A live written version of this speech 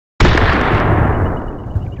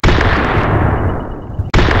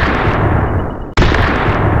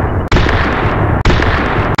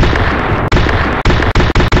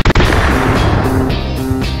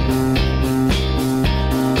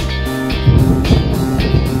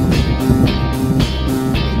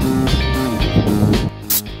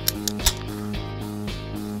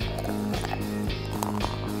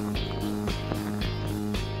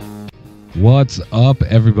What's up,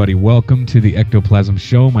 everybody? Welcome to the Ectoplasm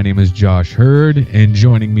Show. My name is Josh Hurd, and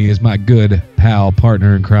joining me is my good pal,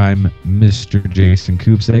 partner in crime, Mr. Jason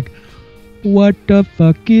Kupsik. What the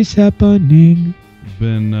fuck is happening?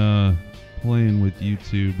 Been playing with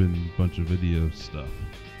YouTube and a bunch of video stuff.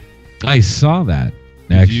 I saw that.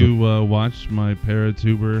 Did you watch my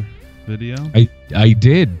Paratuber video? I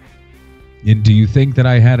did. And do you think that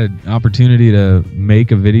I had an opportunity to make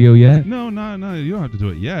a video yet? No, you don't have to do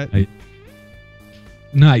it yet.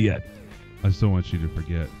 Not yet. I just don't want you to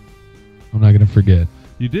forget. I'm not going to forget.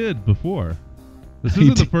 You did before. This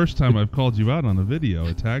isn't the first time I've called you out on a video.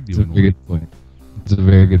 I tagged you in one. It's a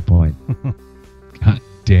very good point. God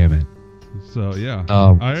damn it. So, yeah.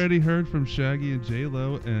 I already heard from Shaggy and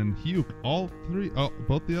J-Lo and Hugh,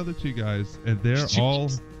 both the other two guys, and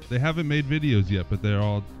they haven't made videos yet, but they're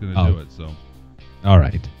all going to do it, so. All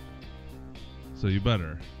right. So you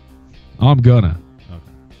better. I'm gonna. Okay.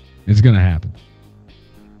 It's going to happen.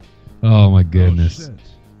 Oh, my goodness. Oh, shit.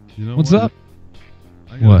 You know What's up?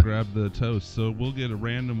 I gotta grab the toast, so we'll get a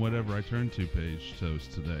random whatever I turn to page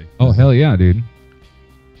toast today. Oh, hell yeah, dude.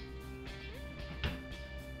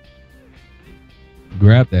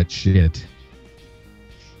 Grab that shit.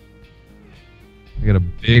 I got a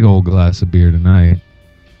big old glass of beer tonight.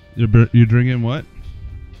 You drinking what?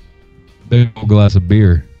 Big old glass of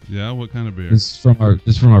beer. Yeah, what kind of beer? This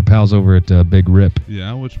is from our pals over at Big Rip.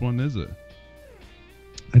 Yeah, which one is it?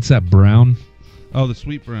 It's that brown. Oh, the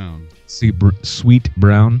sweet brown. Sweet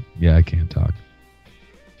brown. Yeah, I can't talk.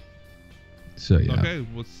 So, yeah. Okay,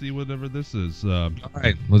 let's see whatever this is. All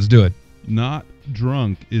right, let's do it. Not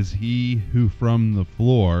drunk is he who from the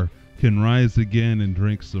floor can rise again and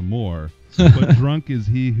drink some more. But drunk is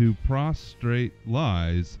he who prostrate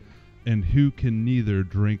lies and who can neither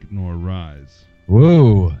drink nor rise.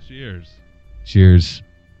 Whoa. Cheers. Cheers.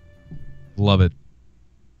 Love it.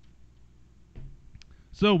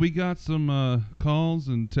 So we got some calls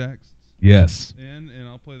and texts. Yes. And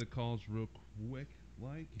I'll play the calls real quick.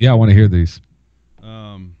 Yeah, I want to hear these.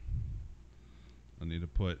 I need to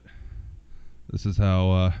put. This is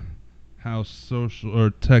how social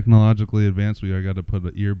or technologically advanced we are. I got to put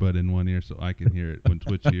an earbud in one ear so I can hear it when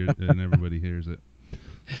Twitch hears it and everybody hears it.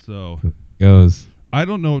 So goes. I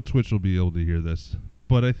don't know if Twitch will be able to hear this,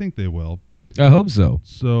 but I think they will. I hope so.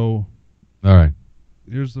 So, all right.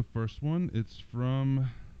 Here's the first one. It's from.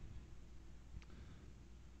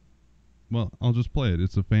 Well, I'll just play it.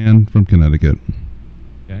 It's a fan from Connecticut.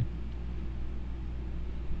 Okay.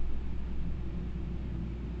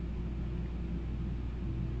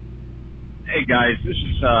 Hey guys, this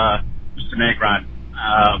is Mr. Negron.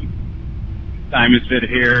 Time is it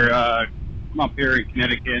here. I'm up here in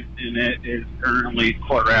Connecticut, and it is currently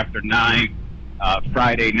 9:15,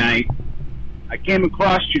 Friday night. I came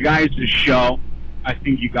across you guys' show. I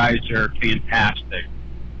think you guys are fantastic.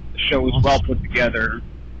 The show is well put together.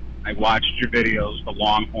 I watched your videos, the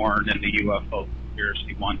Longhorn and the UFO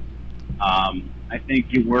conspiracy one. I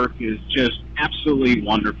think your work is just absolutely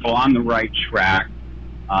wonderful, on the right track.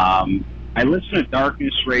 I listen to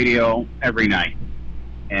Darkness Radio every night,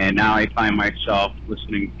 and now I find myself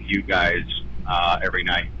listening to you guys every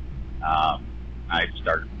night. I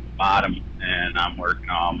started from the bottom, and I'm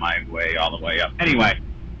working all my way all the way up. Anyway,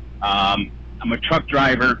 I'm a truck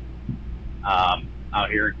driver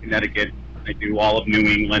out here in Connecticut. I do all of New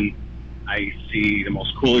England. I see the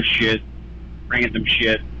most coolest shit, random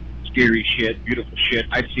shit, scary shit, beautiful shit.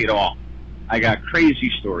 I see it all. I got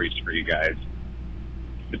crazy stories for you guys.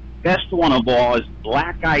 The best one of all is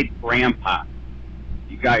Black-Eyed Grandpa.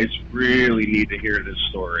 You guys really need to hear this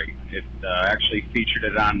story. It actually featured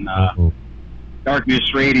it on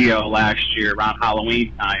Darkness Radio last year around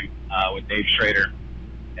Halloween time with Dave Schrader,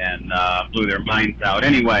 and blew their minds out.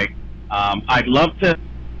 Anyway, I'd love to...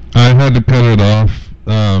 I had to cut it off.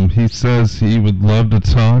 He says he would love to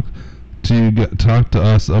talk to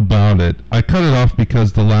us about it. I cut it off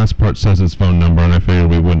because the last part says his phone number, and I figured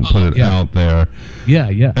we wouldn't put it out there.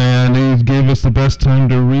 Yeah. And he gave us the best time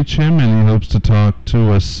to reach him, and he hopes to talk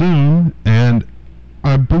to us soon. And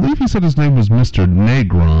I believe he said his name was Mr.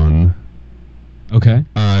 Negron. Okay.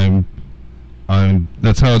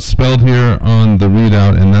 That's how it's spelled here on the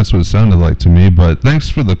readout, and that's what it sounded like to me. But thanks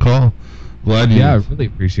for the call. Glad you I really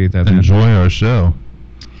appreciate that, man. Enjoy our show.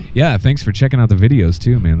 Yeah, thanks for checking out the videos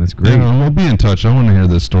too, man. That's great. Yeah, we'll be in touch. I want to hear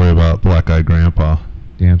this story about Black-Eyed Grandpa.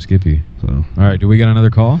 Damn, Skippy. So, all right, do we got another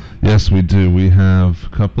call? Yes, we do. We have a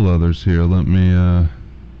couple others here. Let me.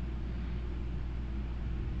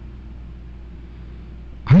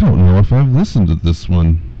 I don't know if I've listened to this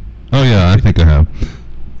one. Oh yeah, I think I have.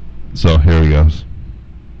 So here he goes.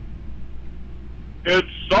 It's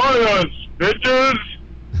science, bitches!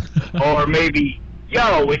 Or maybe,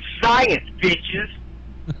 yo, it's science, bitches.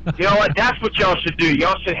 You know what? That's what y'all should do.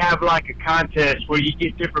 Y'all should have like a contest where you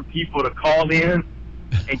get different people to call in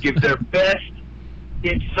and give their best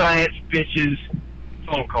 "It's Science, Bitches"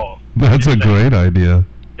 phone call. That's a great idea.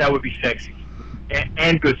 That would be sexy.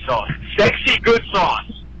 And good sauce. Sexy, good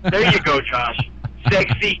sauce. There you go, Josh.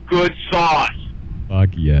 Sexy, good sauce. Fuck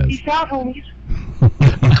yes. Peace out, homies. All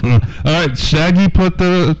right, Shaggy, put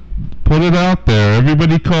it out there.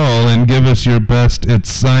 Everybody call and give us your best "It's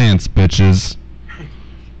Science, Bitches."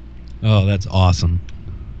 Oh, that's awesome.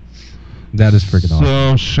 That is freaking awesome.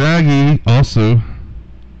 So Shaggy also,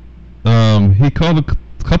 he called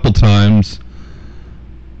a couple times.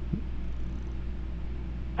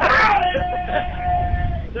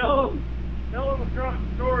 Tell him a drunk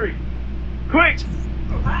story. Quick!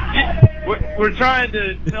 We're trying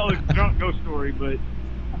to tell a drunk ghost story, but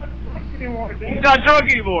he's not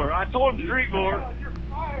drunk anymore. I told him to drink more.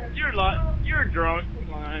 You're drunk.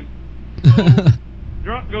 Fine.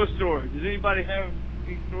 Drunk ghost story. Does anybody have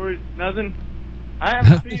any stories? Nothing? I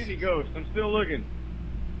haven't seen any ghosts. I'm still looking.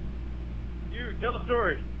 You, tell the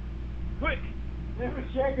story. Quick!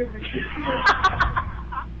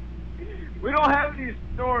 We don't have any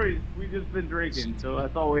stories. We've just been drinking, so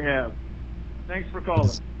that's all we have. Thanks for calling.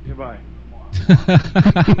 Goodbye.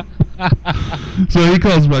 So he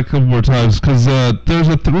calls back a couple more times because there's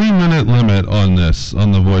a 3-minute limit on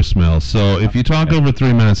the voicemail. So if you talk over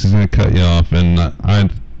 3 minutes, he's going to cut you off. And I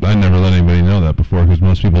never let anybody know that before because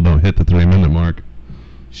most people don't hit the 3-minute mark.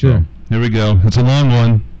 Sure. So, here we go. It's a long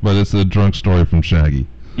one, but it's a drunk story from Shaggy.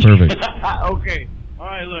 Perfect. Okay. All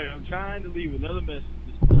right, look, I'm trying to leave another message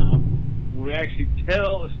this time where we actually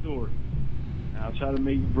tell a story. I'll try to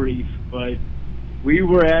make it brief, but we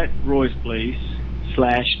were at Roy's place /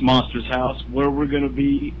 Monster's house where we're going to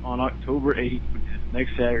be on October 8th, which is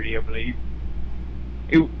next Saturday, I believe.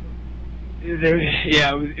 It was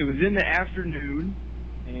in the afternoon,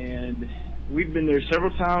 and we'd been there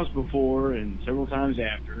several times before and several times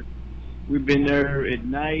after. We've been there at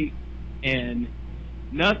night, and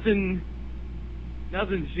nothing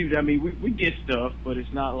seems, I mean, we get stuff, but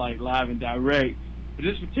it's not like live and direct. But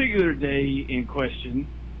this particular day in question,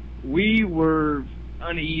 we were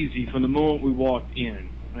uneasy from the moment we walked in.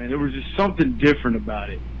 I mean, there was just something different about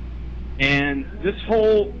it. And this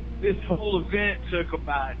whole event took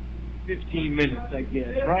about 15 minutes, I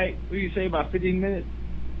guess, right? What do you say, about 15 minutes?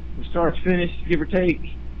 From start to finish, give or take.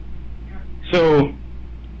 So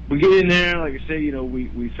we get in there, like I say,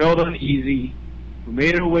 we felt uneasy. We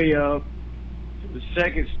made our way up to the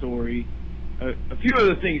second story. A few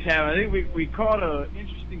other things happened. I think we caught an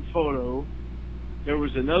interesting photo. There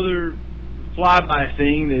was another flyby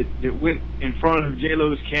thing that went in front of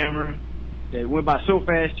J-Lo's camera that went by so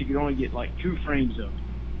fast you could only get like 2 frames of it.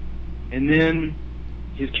 And then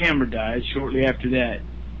his camera died shortly after that.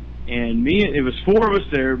 And it was 4 of us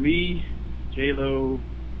there, me, J-Lo,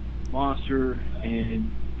 Monster,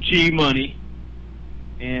 and G Money.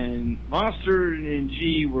 And Monster and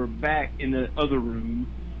G were back in the other room.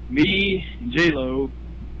 Me and J-Lo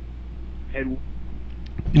had...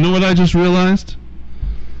 You know what I just realized?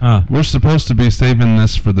 Huh. We're supposed to be saving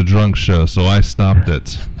this for the drunk show, so I stopped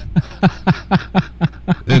it.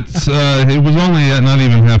 It was only not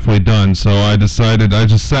even halfway done, so I decided, I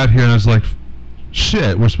just sat here and I was like,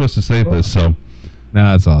 shit, we're supposed to save this, so... No,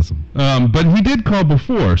 that's awesome. But he did call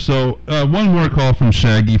before, so one more call from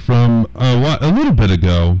Shaggy from a little bit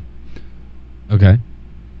ago. Okay.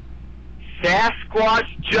 Sasquatch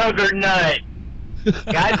Juggernaut.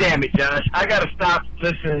 God damn it, Josh. I gotta stop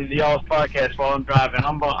listening to y'all's podcast while I'm driving.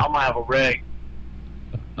 I'm gonna have a wreck.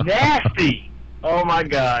 Nasty. Oh my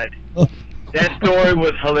God. That story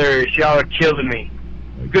was hilarious. Y'all are killing me.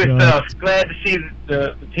 Good stuff. Glad to see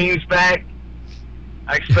the team's back.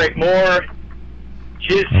 I expect more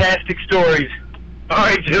jizz-tastic stories. All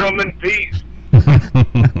right, gentlemen. Peace.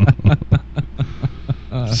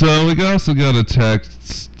 So we also got a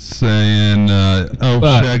text saying,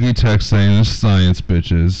 Shaggy text saying, "This science,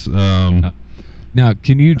 bitches." Now,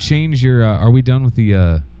 can you change your? Are we done with the?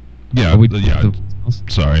 Yeah.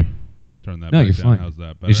 Sorry. Turn that. No, back you're down. fine. How's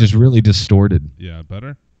that better? It's just really distorted. Yeah,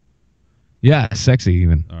 better. Yeah, sexy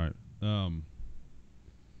even. All right.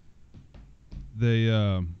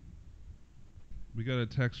 We got a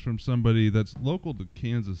text from somebody that's local to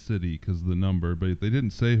Kansas City because of the number, but they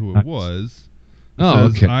didn't say who it was. It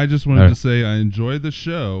says, okay. I just wanted to say I enjoyed the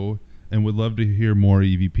show and would love to hear more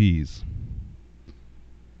EVPs.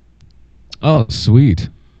 Oh, sweet.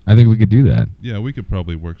 I think we could do that. Yeah, we could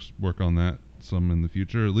probably work on that some in the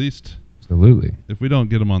future. At least, absolutely. If we don't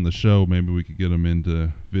get them on the show, maybe we could get them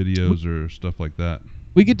into videos or stuff like that.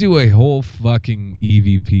 We could do a whole fucking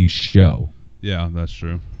EVP show. Yeah, that's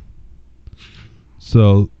true.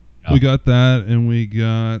 So we got that, and we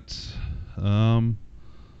got.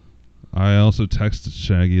 I also texted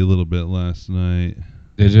Shaggy a little bit last night.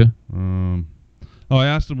 Did you? I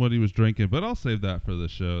asked him what he was drinking, but I'll save that for the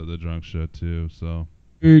show, the drunk show too. So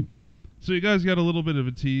you guys got a little bit of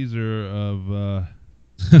a teaser of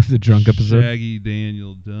the drunk episode. Shaggy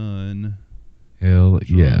Daniel Dunn. Hell drunk.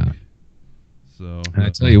 Yeah. So and I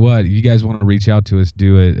tell you what, you guys want to reach out to us,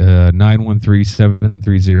 do it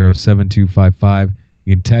 913-730-7255.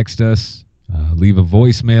 You can text us, leave a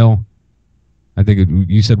voicemail. I think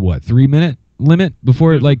you said what, 3-minute limit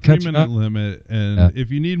before it like cuts 3-minute limit, and if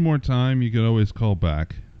you need more time, you can always call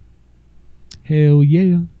back. Hell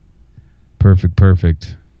yeah.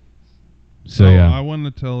 Perfect. So yeah, I want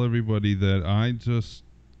to tell everybody that I just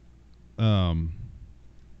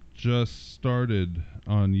started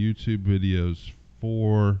on YouTube videos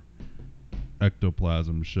for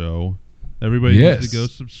Ectoplasm Show. Everybody needs to go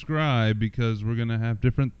subscribe, because we're going to have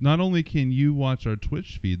different... Not only can you watch our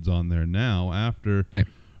Twitch feeds on there now after...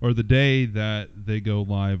 or the day that they go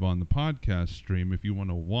live on the podcast stream. If you want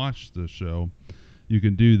to watch the show, you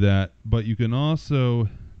can do that. But you can also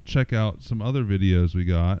check out some other videos we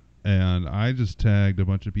got. And I just tagged a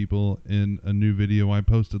bunch of people in a new video I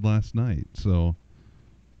posted last night. So,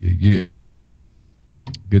 yeah.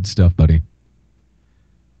 Good stuff, buddy.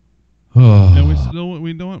 And we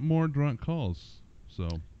don't want more drunk calls. So,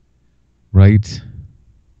 right.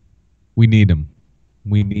 We need them.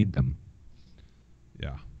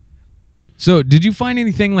 Yeah. So, did you find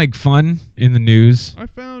anything like fun in the news? I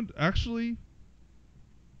found actually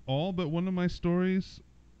all but one of my stories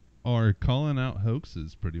are calling out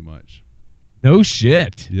hoaxes pretty much. No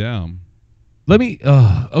shit. Yeah. Let me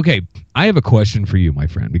okay, I have a question for you, my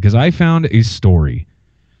friend, because I found a story.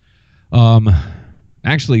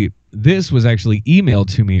 Actually, this was actually emailed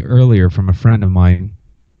to me earlier from a friend of mine,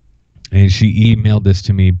 and she emailed this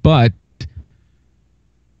to me, but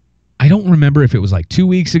I don't remember if it was like 2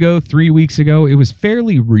 weeks ago, 3 weeks ago. It was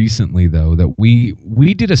fairly recently, though, that we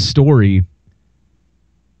did a story,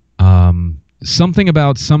 something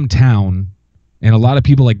about some town, and a lot of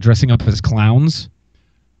people like dressing up as clowns.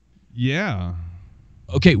 Yeah.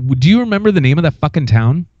 Okay, do you remember the name of that fucking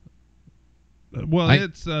town? Well,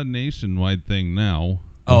 it's a nationwide thing now.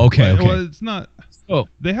 Oh, okay. Well, it's not. Oh,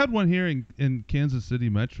 they had one here in Kansas City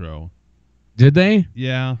Metro. Did they?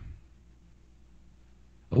 Yeah.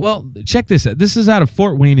 Well, check this out. This is out of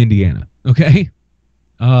Fort Wayne, Indiana. Okay.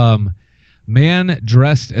 Man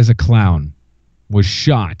dressed as a clown was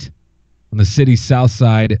shot on the city's south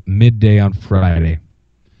side midday on Friday.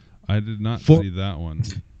 I did not see that one.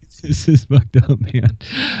 This is fucked up, man.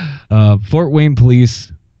 Fort Wayne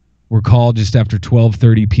police were called just after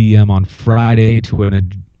 12:30 p.m. on Friday to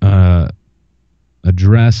an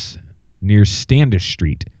address near Standish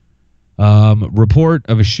Street. Report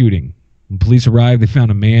of a shooting. When police arrived, they found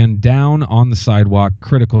a man down on the sidewalk,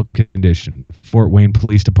 critical condition. Fort Wayne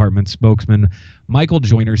Police Department spokesman Michael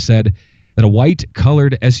Joyner said that a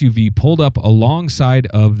white-colored SUV pulled up alongside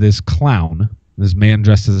of this clown. This man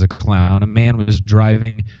dressed as a clown. A man was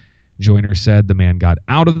driving. Joyner said the man got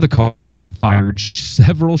out of the car, fired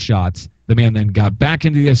several shots. The man then got back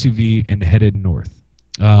into the SUV and headed north.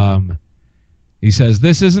 He says,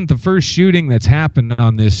 this isn't the first shooting that's happened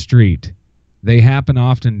on this street. They happen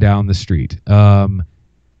often down the street. And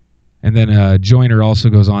then Joyner also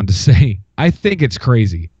goes on to say, I think it's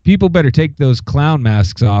crazy. People better take those clown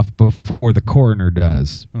masks off before the coroner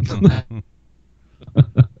does.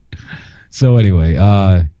 So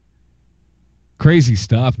anyway, crazy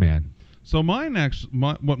stuff, man. So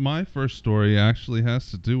my first story actually has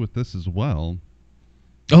to do with this as well.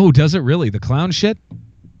 Oh, does it really? The clown shit?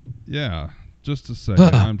 Yeah. Just a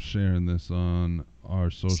second. I'm sharing this on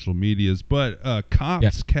our social medias. But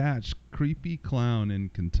cops catch creepy clown in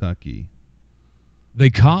Kentucky. They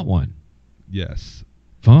caught one? Yes.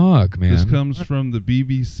 Fuck, man. This comes from the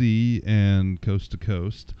BBC and Coast to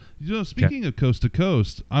Coast. You know, speaking of Coast to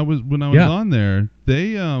Coast, when I was on there,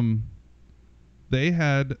 they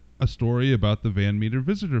had a story about the Van Meter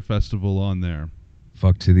Visitor Festival on there.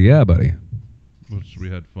 Fuck to the yeah, buddy. Which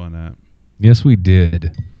we had fun at. Yes, we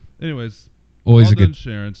did. Anyways, always all a good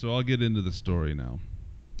Sharon, so I'll get into the story now.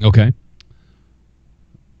 Okay.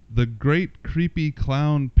 The great creepy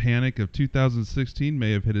clown panic of 2016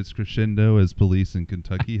 may have hit its crescendo as police in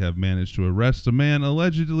Kentucky have managed to arrest a man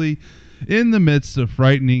allegedly in the midst of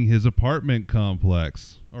frightening his apartment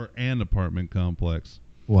complex, or an apartment complex.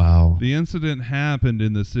 Wow. The incident happened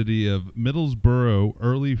in the city of Middlesboro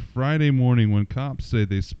early Friday morning when cops say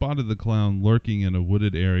they spotted the clown lurking in a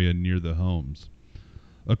wooded area near the homes.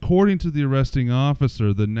 According to the arresting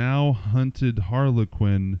officer, the now hunted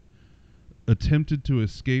Harlequin attempted to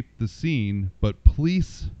escape the scene, but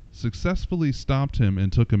police successfully stopped him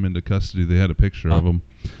and took him into custody. They had a picture of him.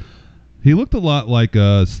 He looked a lot like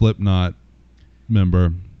a Slipknot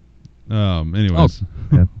member. Anyways. Oh,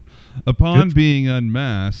 yeah. Upon being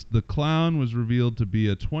unmasked, the clown was revealed to be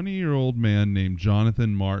a 20-year-old man named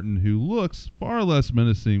Jonathan Martin, who looks far less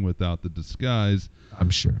menacing without the disguise. I'm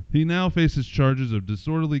sure. He now faces charges of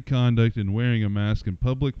disorderly conduct and wearing a mask in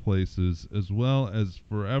public places, as well as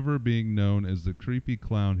forever being known as the creepy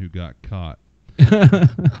clown who got caught.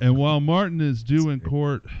 And while Martin is due in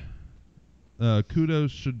court,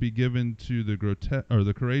 kudos should be given to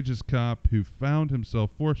the courageous cop who found himself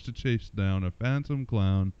forced to chase down a phantom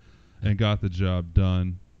clown and got the job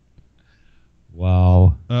done.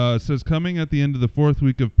 Wow. It says, coming at the end of the 4th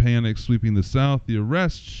week of panic sweeping the South, the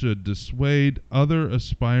arrest should dissuade other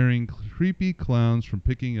aspiring creepy clowns from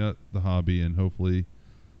picking up the hobby and hopefully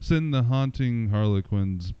send the haunting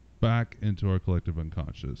Harlequins back into our collective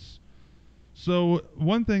unconscious. So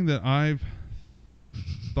one thing that I've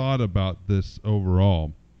thought about this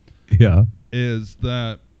overall is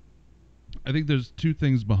that I think there's two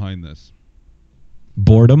things behind this.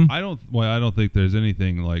 Boredom? I don't think there's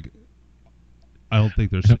anything like, I don't think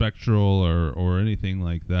they're spectral or anything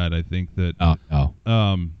like that. I think that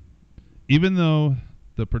even though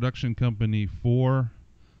the production company for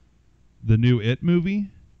the new It movie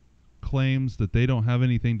claims that they don't have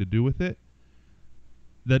anything to do with it,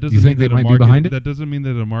 that doesn't you think mean they might be behind it? That doesn't mean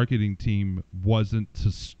that a marketing team wasn't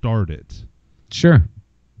to start it. Sure.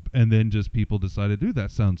 And then just people decided, dude,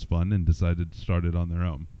 that sounds fun, and decided to start it on their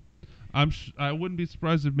own. I wouldn't be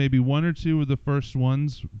surprised if maybe one or two of the first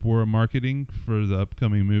ones were marketing for the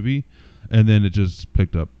upcoming movie, and then it just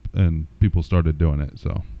picked up and people started doing it.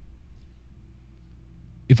 So,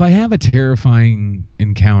 if I have a terrifying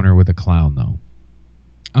encounter with a clown, though,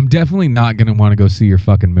 I'm definitely not going to want to go see your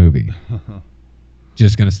fucking movie.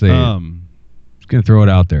 Just going to say just going to throw it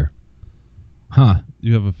out there. Huh.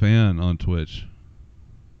 You have a fan on Twitch.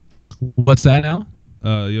 What's that now?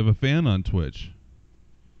 You have a fan on Twitch.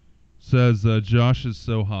 Says Josh is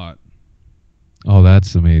so hot. Oh,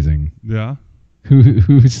 that's amazing. Yeah.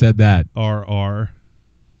 Who said that? RR.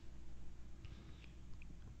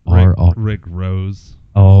 Rick Rose.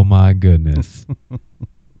 Oh my goodness.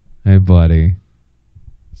 Hey, buddy.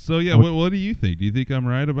 So yeah, what do you think? Do you think I'm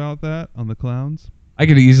right about that on the clowns? I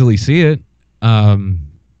could easily see it.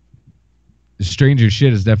 Stranger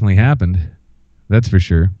shit has definitely happened. That's for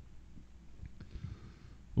sure.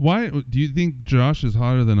 Why do you think Josh is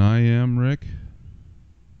hotter than I am, Rick?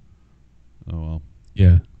 Oh well.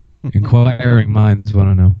 Yeah. Inquiring minds want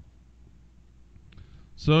to know.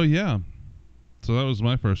 So yeah. So that was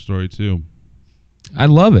my first story too. I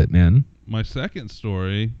love it, man. My second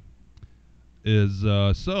story is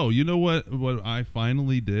so you know what I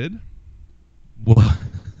finally did? What?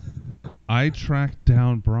 I tracked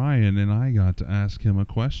down Brian and I got to ask him a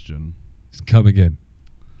question. Come again.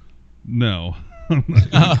 No. I'm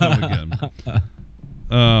not gonna come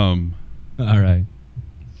again. All right.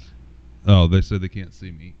 Oh, they said they can't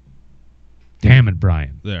see me. Damn it,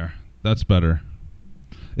 Brian. There. That's better.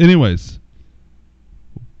 Anyways,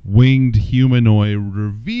 winged humanoid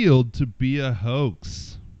revealed to be a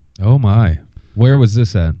hoax. Oh my. Where was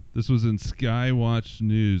this at? This was in Skywatch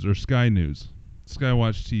News or Sky News.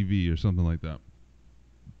 Skywatch TV or something like that.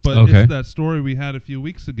 But okay. It's that story we had a few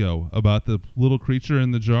weeks ago about the little creature in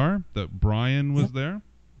the jar that Brian was there.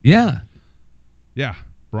 Yeah. Yeah,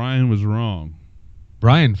 Brian was wrong.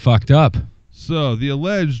 Brian fucked up. So, the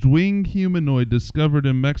alleged winged humanoid discovered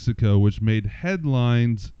in Mexico, which made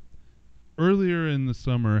headlines earlier in the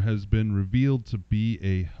summer, has been revealed to be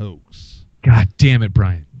a hoax. God damn it,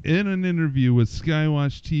 Brian. In an interview with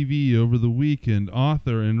Skywatch TV over the weekend,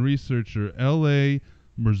 author and researcher L.A.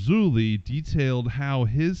 Marzulli detailed how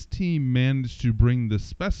his team managed to bring the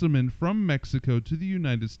specimen from Mexico to the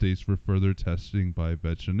United States for further testing by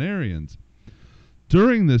veterinarians.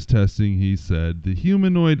 During this testing, he said, the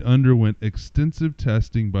humanoid underwent extensive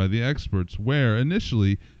testing by the experts where,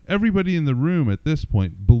 initially, everybody in the room at this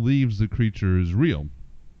point believes the creature is real.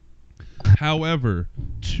 However,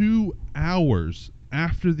 2 hours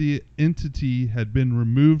after the entity had been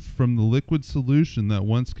removed from the liquid solution that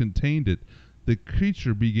once contained it, the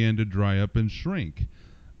creature began to dry up and shrink.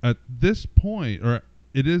 It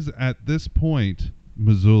is at this point,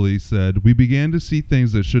 Mazzulli said, we began to see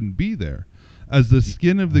things that shouldn't be there, as the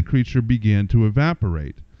skin of the creature began to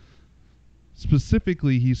evaporate.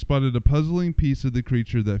 Specifically, he spotted a puzzling piece of the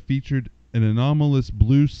creature that featured an anomalous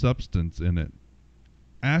blue substance in it.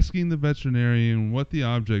 Asking the veterinarian what the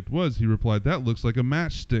object was, he replied, "That looks like a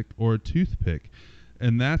matchstick or a toothpick,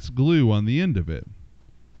 and that's glue on the end of it."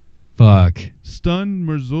 Fuck. Stunned,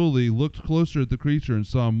 Marzulli looked closer at the creature and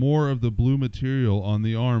saw more of the blue material on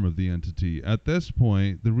the arm of the entity. At this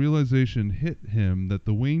point, the realization hit him that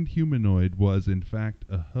the winged humanoid was, in fact,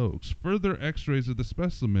 a hoax. Further x-rays of the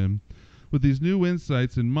specimen with these new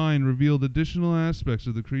insights in mind revealed additional aspects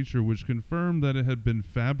of the creature which confirmed that it had been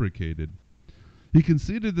fabricated. He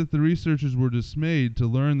conceded that the researchers were dismayed to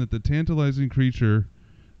learn that the tantalizing creature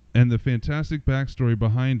and the fantastic backstory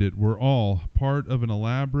behind it were all part of an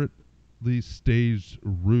elaborately staged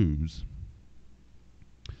ruse.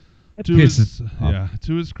 To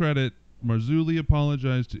his credit, Marzulli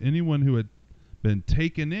apologized to anyone who had been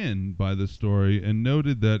taken in by the story and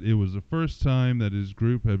noted that it was the first time that his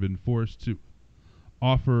group had been forced to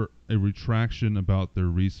offer a retraction about their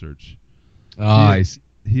research.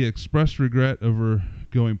 He expressed regret over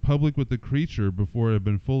going public with the creature before it had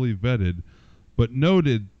been fully vetted, but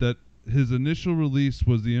noted that his initial release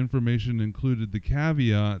was the information included the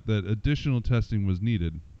caveat that additional testing was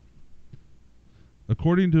needed.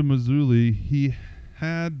 According to Marzulli, he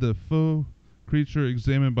had the faux creature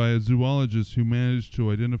examined by a zoologist who managed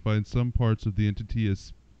to identify some parts of the entity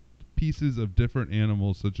as pieces of different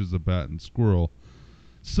animals such as a bat and squirrel.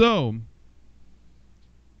 So,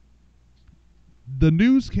 the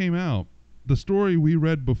news came out. The story we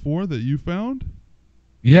read before that you found?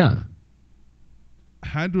 Yeah.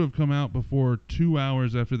 Had to have come out before 2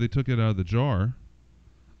 hours after they took it out of the jar.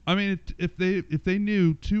 I mean, if they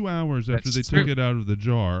knew 2 hours after they took it out of the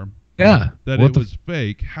jar that it was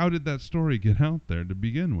fake, how did that story get out there to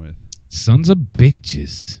begin with? Sons of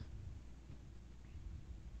bitches.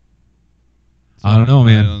 I don't know,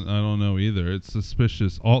 man. I don't know either. It's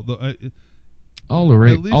suspicious. At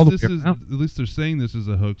least they're saying this is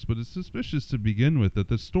a hoax, but it's suspicious to begin with that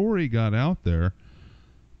the story got out there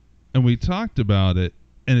and we talked about it,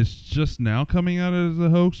 and it's just now coming out as a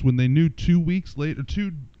hoax when they knew 2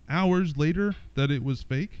 hours later that it was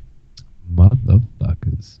fake.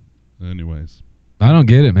 Motherfuckers. Anyways, I don't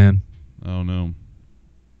get it, man. I don't know.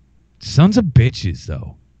 Sons of bitches,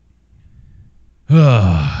 though.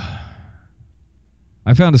 I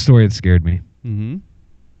found a story that scared me. Mm-hmm.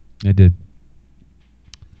 I did.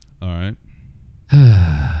 All right.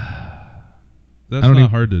 That's not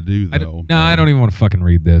hard to do, though. I don't even want to fucking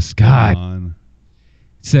read this. God. Come on.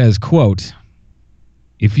 It says, quote,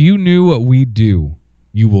 "If you knew what we do,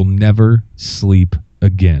 you will never sleep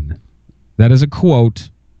again." That is a quote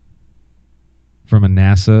from a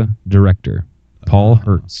NASA director, Paul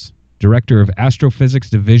Hertz, director of Astrophysics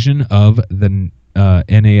Division of the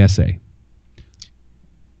NASA.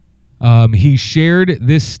 He shared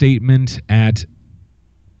this statement at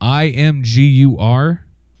IMGUR.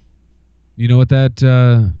 You know what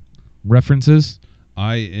that reference is?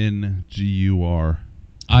 INGUR.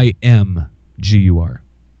 IMGUR.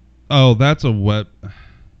 Oh, that's a web.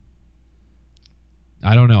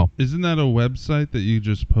 I don't know. Isn't that a website that you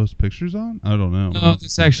just post pictures on? I don't know. No,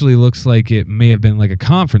 this actually looks like it may have been like a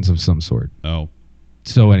conference of some sort. Oh.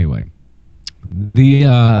 So anyway, the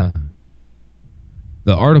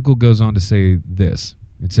article goes on to say this.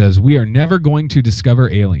 It says, "We are never going to discover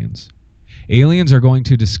aliens. Aliens are going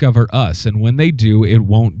to discover us, and when they do, it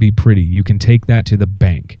won't be pretty. You can take that to the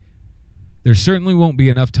bank. There certainly won't be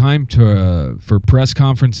enough time for press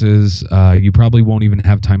conferences. You probably won't even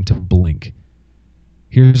have time to blink."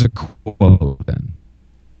 Here's a quote then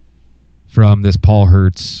from this Paul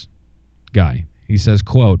Hertz guy. He says,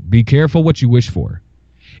 quote, "Be careful what you wish for.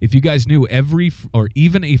 If you guys knew every or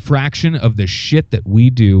even a fraction of the shit that we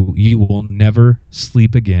do, you will never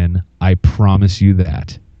sleep again. I promise you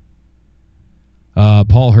that."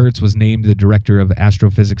 Paul Hertz was named the director of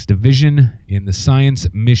Astrophysics Division in the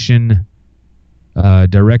Science Mission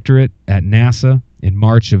Directorate at NASA in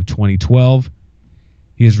March of 2012.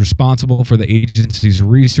 He is responsible for the agency's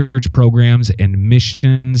research programs and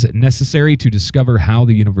missions necessary to discover how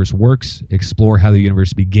the universe works, explore how the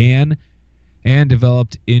universe began and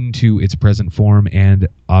developed into its present form, and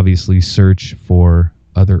obviously search for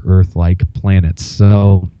other Earth-like planets.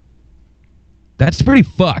 So that's pretty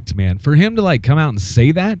fucked, man. For him to like come out and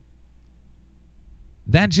say that,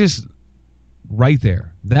 that just right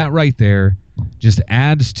there just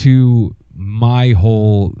adds to my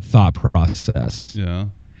whole thought process. Yeah.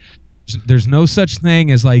 There's no such thing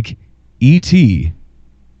as like E.T.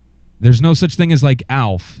 There's no such thing as like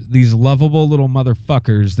Alf. These lovable little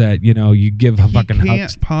motherfuckers that, you know, you give fucking hugs. He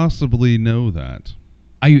can't possibly know that.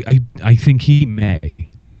 I think he may.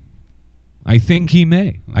 I think he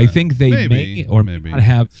may. I think they may or may not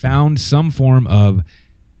have found some form of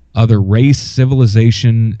other race,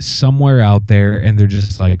 civilization somewhere out there, and they're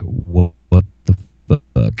just like, what the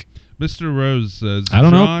fuck? Mr. Rose says, I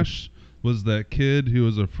don't know. Josh was that kid who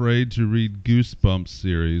was afraid to read Goosebumps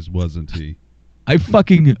series, wasn't he? I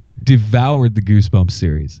fucking devoured the Goosebumps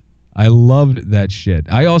series. I loved that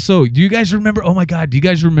shit. I also, do you guys remember, oh my God, do you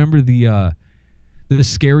guys remember the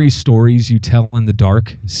Scary Stories You Tell in the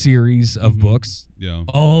Dark series of books? Yeah.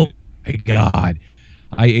 Oh my God.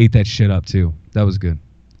 I ate that shit up too. That was good.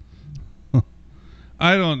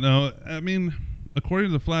 I don't know. I mean, according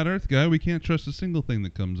to the Flat Earth guy, we can't trust a single thing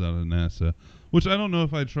that comes out of NASA. Which I don't know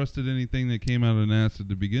if I trusted anything that came out of NASA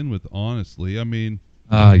to begin with, honestly. I mean...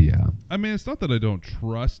 yeah. I mean, it's not that I don't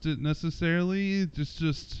trust it necessarily. It's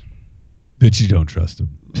just... That you don't trust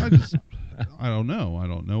them. I don't know. I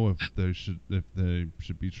don't know if they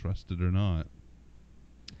should be trusted or not.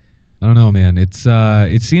 I don't know, man. It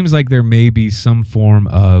seems like there may be some form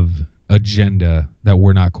of agenda that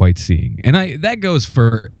we're not quite seeing. And that goes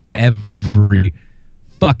for every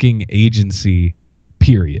fucking agency,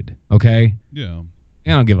 period. Okay? Yeah. I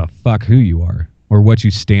don't give a fuck who you are or what you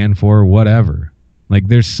stand for or whatever. Like,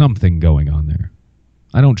 there's something going on there.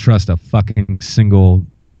 I don't trust a fucking single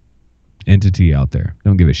entity out there.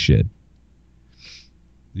 Don't give a shit.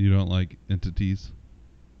 You don't like entities?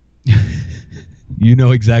 You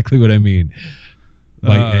know exactly what I mean.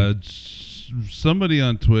 Somebody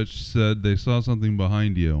on Twitch said they saw something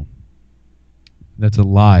behind you. That's a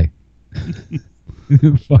lie.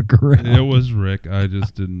 Fuck around. It was Rick. I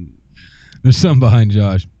just didn't. There's something behind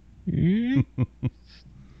Josh.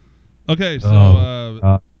 Okay,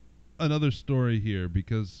 so another story here,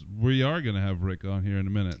 because we are going to have Rick on here in a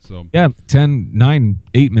minute. So yeah, 10, 9,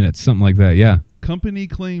 8 minutes, something like that, yeah. Company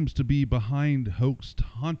claims to be behind hoaxed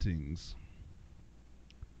hauntings.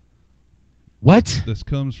 What? This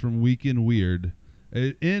comes from Weekend Weird.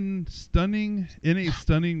 In a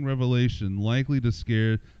stunning revelation likely to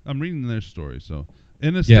scare... I'm reading their story, so...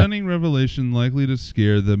 In a stunning revelation likely to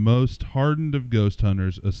scare the most hardened of ghost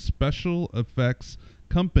hunters, a special effects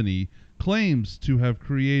company claims to have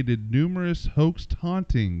created numerous hoaxed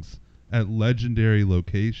hauntings at legendary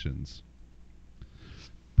locations.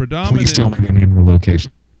 Please don't name the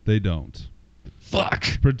location. They don't. Fuck.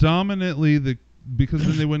 Predominantly because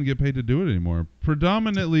then they wouldn't get paid to do it anymore.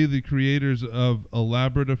 Predominantly the creators of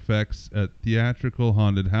elaborate effects at theatrical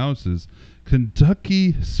haunted houses,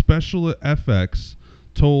 Kentucky Special Effects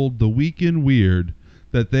told the Weekend Weird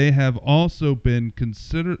that they have also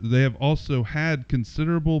had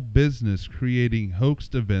considerable business creating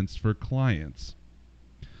hoaxed events for clients.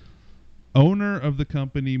 Owner of the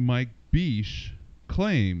company, Mike Beesh,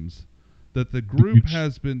 claims that the group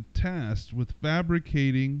has been tasked with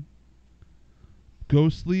fabricating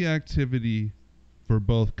ghostly activity for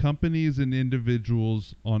both companies and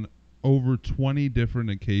individuals on over 20 different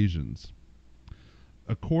occasions.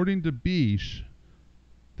 According to Beesh,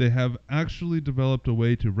 they have actually developed a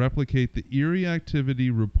way to replicate the eerie activity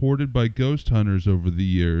reported by ghost hunters over the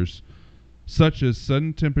years, such as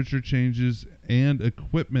sudden temperature changes and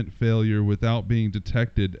equipment failure, without being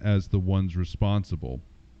detected as the ones responsible.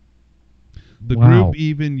 The group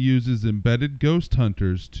even uses embedded ghost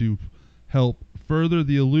hunters to help further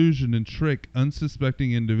the illusion and trick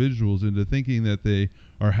unsuspecting individuals into thinking that they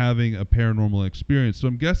are having a paranormal experience. So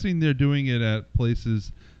I'm guessing they're doing it at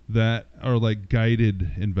places that are like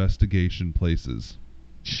guided investigation places.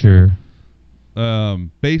 Sure.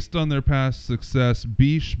 Based on their past success,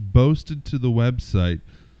 Beesh boasted to the website,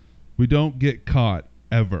 "We don't get caught,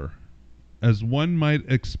 ever." As one might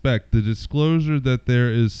expect, the disclosure that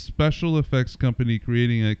there is special effects company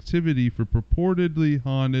creating activity for purportedly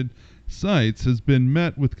haunted sites has been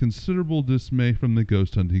met with considerable dismay from the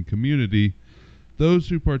ghost hunting community. Those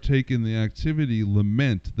who partake in the activity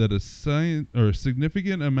lament that a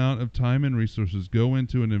significant amount of time and resources go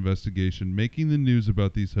into an investigation, making the news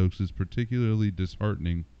about these hoaxes particularly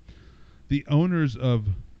disheartening. The owners of,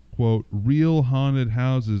 quote, real haunted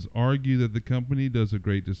houses argue that the company does a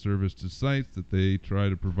great disservice to sites that they try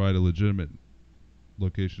to provide a legitimate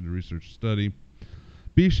location to research study.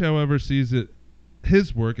 Beesh, however, sees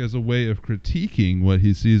his work as a way of critiquing what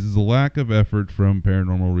he sees as a lack of effort from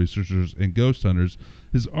paranormal researchers and ghost hunters.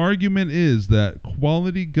 His argument is that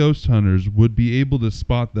quality ghost hunters would be able to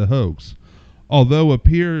spot the hoax, although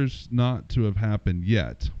appears not to have happened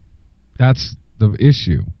yet. That's the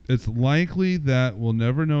issue. It's likely that we'll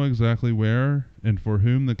never know exactly where and for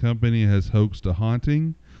whom the company has hoaxed a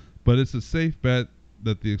haunting, but it's a safe bet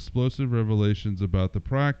that the explosive revelations about the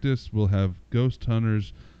practice will have ghost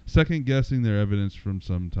hunters second-guessing their evidence from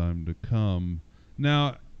some time to come.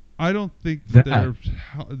 Now, I don't think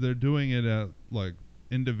they're doing it at like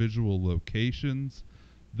individual locations,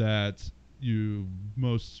 that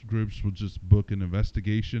most groups will just book an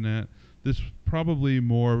investigation at. This probably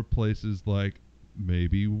more places like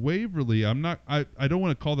maybe Waverly. I don't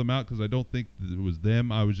want to call them out because I don't think that it was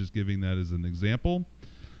them. I was just giving that as an example.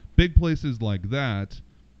 Big places like that.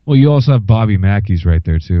 Well, you also have Bobby Mackey's right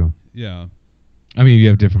there too. Yeah. I mean, you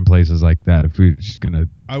have different places like that. If we're just gonna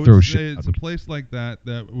I would throw say shit, it's a place like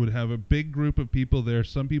that would have a big group of people there.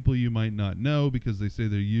 Some people you might not know because they say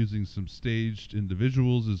they're using some staged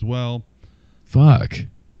individuals as well. fuck.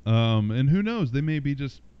 And who knows? They may be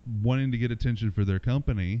just wanting to get attention for their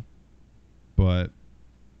company. But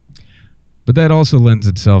that also lends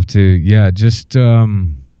itself to just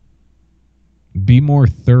be more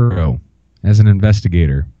thorough as an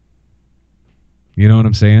investigator. You know what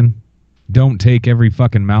I'm saying? Don't take every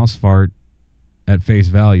fucking mouse fart at face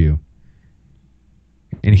value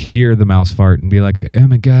and hear the mouse fart and be like, oh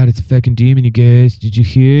my god, it's a fucking demon, you guys. Did you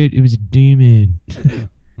hear it? It was a demon.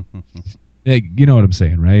 Like, you know what I'm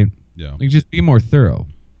saying, right? yeah. Like, just be more thorough.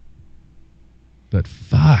 But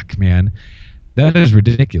fuck, man. That is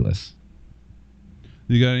ridiculous.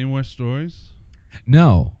 You got any more stories?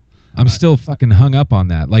 No. I'm still fucking hung up on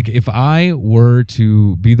that. Like, if I were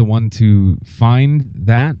to be the one to find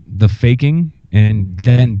the faking, and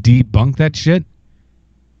then debunk that shit,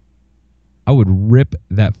 I would rip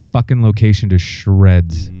that fucking location to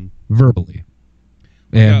shreds verbally.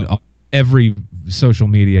 And every social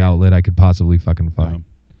media outlet I could possibly fucking find.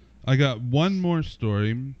 I got one more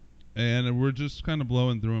story, and we're just kind of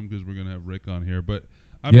blowing through them because we're going to have Rick on here. But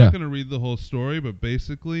I'm not going to read the whole story, but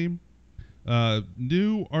basically...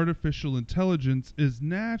 new artificial intelligence is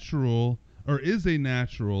a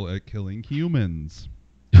natural at killing humans.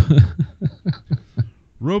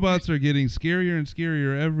 Robots are getting scarier and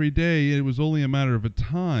scarier every day. It was only a matter of a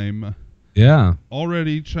time. Yeah.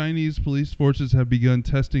 Already, Chinese police forces have begun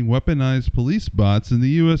testing weaponized police bots, and the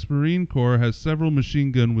U.S. Marine Corps has several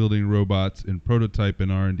machine gun-wielding robots in prototype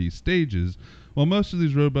and R&D stages. While most of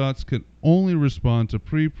these robots can only respond to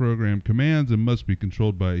pre-programmed commands and must be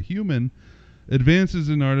controlled by a human, advances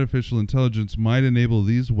in artificial intelligence might enable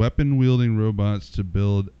these weapon-wielding robots to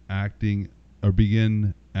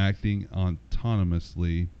begin acting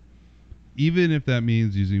autonomously, even if that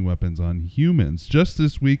means using weapons on humans. Just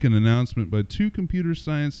this week, an announcement by 2 computer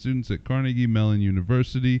science students at Carnegie Mellon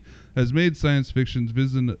University has made science fiction's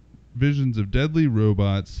visions of deadly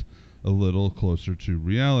robots a little closer to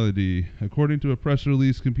reality. According to a press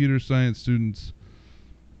release, computer science students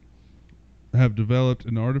have developed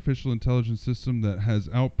an artificial intelligence system that has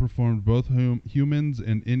outperformed both humans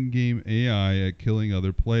and in-game AI at killing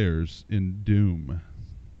other players in Doom.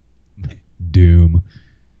 Doom.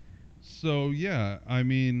 So, yeah, I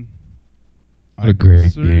mean... What a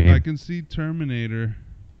great game. I can see Terminator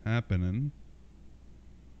happening.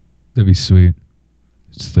 That'd be sweet.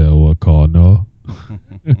 Still a corner.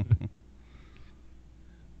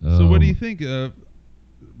 So what do you think?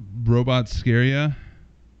 Robots scare you?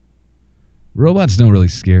 Robots don't really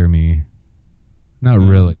scare me. Not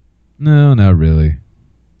really. No, not really.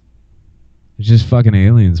 It's just fucking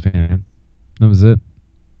aliens, man. That was it.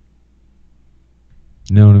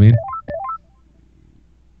 You know what I mean?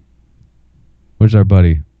 Where's our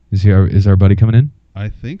buddy? Is our buddy coming in? I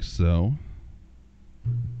think so.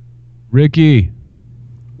 Ricky.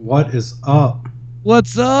 What is up?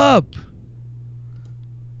 What's up?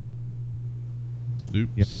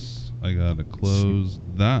 Oops. Yep. I gotta close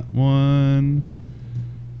that one.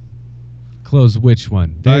 Close which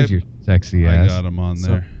one? There's your sexy ass. I got him on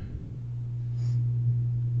there.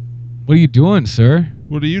 What are you doing, sir?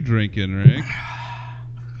 What are you drinking, Rick?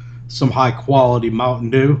 Some high quality Mountain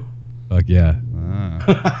Dew. Fuck yeah.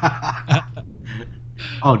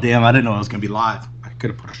 Oh damn! I didn't know I was gonna be live. I could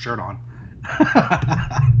have put a shirt on.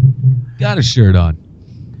 Got a shirt on.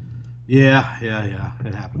 Yeah.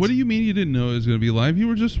 It happens. What do you mean you didn't know it was going to be live? You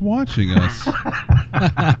were just watching us.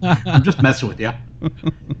 I'm just messing with you.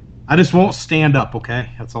 I just won't stand up, okay?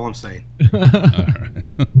 That's all I'm saying. All right.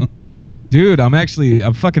 Dude, I'm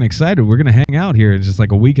fucking excited. We're going to hang out here in just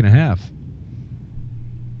like a week and a half.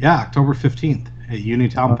 Yeah, October 15th at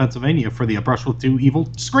Uniontown, Pennsylvania for the A Brush with Two Evil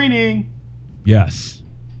screening. Yes.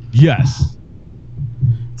 Yes.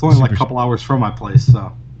 It's only like a couple hours from my place,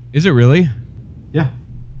 so. Is it really? Yeah.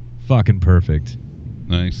 Fucking perfect.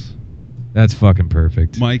 Nice. That's fucking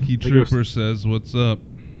perfect. Mikey Trooper says, what's up?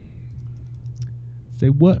 Say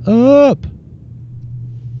what up?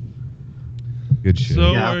 Good shit.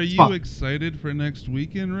 So, Yeah, are you fuck. excited for next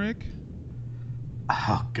weekend, Rick?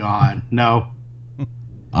 Oh, God. No.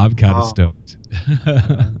 I'm kind of stoked.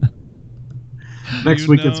 Next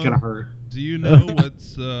week it's going to hurt. Do you know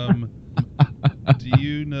what's... do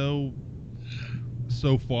you know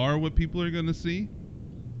so far what people are going to see?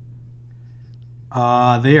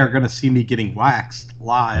 They are going to see me getting waxed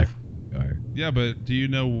live. Yeah, but do you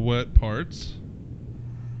know what parts?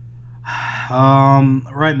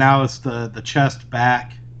 Right now it's the chest,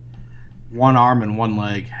 back, one arm, and one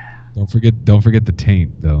leg. Don't forget the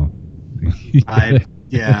taint, though.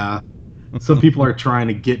 Yeah. Some people are trying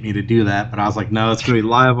to get me to do that, but I was like, no, it's going to be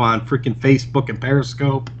live on freaking Facebook and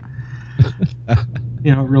Periscope.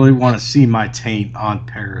 You don't really want to see my taint on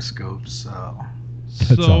Periscope, so.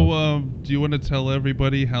 So, do you want to tell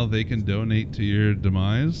everybody how they can donate to your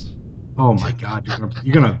demise? Oh my God,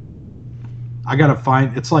 you're gonna. I gotta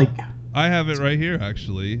find. It's like. I have it right here,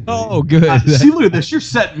 actually. Oh, good. See, look at this. You're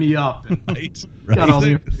setting me up. Right. Got all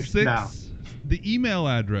the information down. The email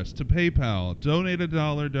address to PayPal, donate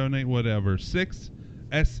 $1, donate whatever,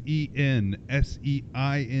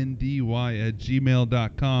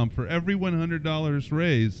 6SENSEINDY@gmail.com. For every $100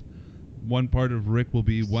 raised, one part of Rick will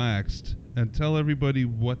be waxed. And tell everybody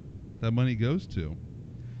what that money goes to.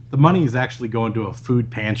 The money is actually going to a food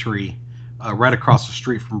pantry right across the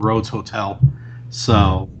street from Rhodes Hotel.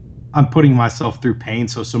 So I'm putting myself through pain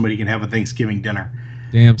so somebody can have a Thanksgiving dinner.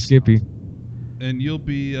 Damn, Skippy. And you'll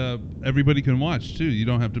be, everybody can watch too. You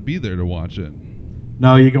don't have to be there to watch it.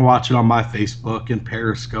 No, you can watch it on my Facebook and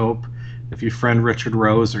Periscope. If you friend Richard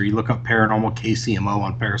Rose or you look up Paranormal KCMO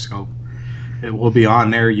on Periscope, it will be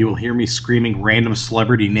on there. You will hear me screaming random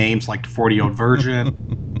celebrity names like the 40-year-old virgin.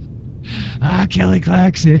 Kelly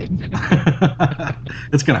Clarkson.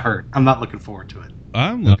 It's going to hurt. I'm not looking forward to it.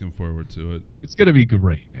 I'm looking forward to it. It's going to be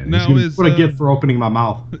great, man. Now, What I get for opening my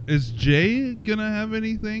mouth. Is Jay going to have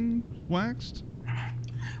anything waxed?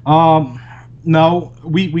 No.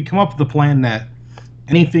 We come up with the plan that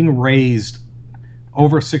anything raised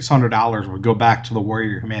over $600 would go back to the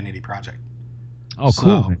Warrior Humanity Project. Oh,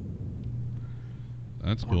 cool. Man.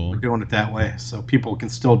 That's cool. We're doing it that way, so people can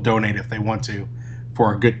still donate if they want to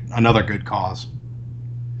for another good cause.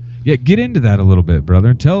 Yeah, get into that a little bit,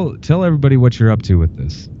 brother. Tell everybody what you're up to with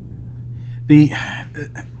this.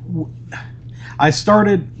 I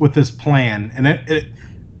started with this plan, and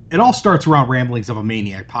it all starts around Ramblings of a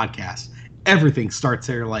Maniac podcast. Everything starts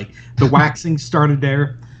there. Like the waxing started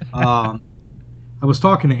there. I was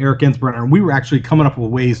talking to Eric Ensbrenner, and we were actually coming up with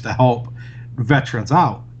ways to help veterans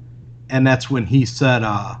out. And that's when he said,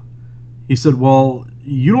 well,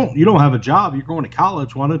 you don't have a job. You're going to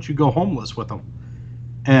college. Why don't you go homeless with them?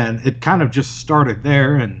 And it kind of just started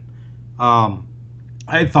there. And I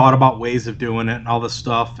had thought about ways of doing it and all this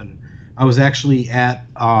stuff. And I was actually at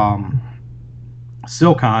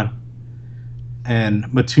SilCon in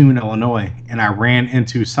Mattoon, Illinois, and I ran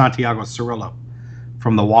into Santiago Cirillo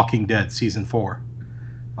from The Walking Dead season 4.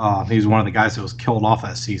 He was one of the guys that was killed off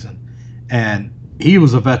that season. And he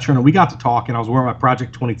was a veteran, and we got to talk, and I was wearing my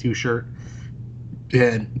Project 22 shirt.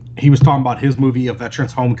 And he was talking about his movie, A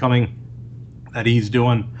Veteran's Homecoming, that he's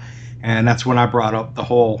doing. And that's when I brought up the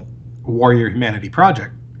whole Warrior Humanity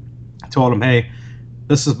Project. I told him, hey,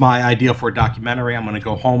 this is my idea for a documentary. I'm going to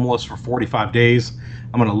go homeless for 45 days.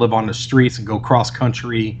 I'm going to live on the streets and go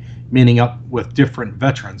cross-country, meeting up with different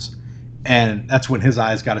veterans. And that's when his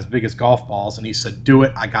eyes got as big as golf balls, and he said, do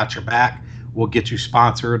it. I got your back. We'll get you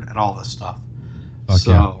sponsored and all this stuff. Okay.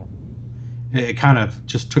 So it kind of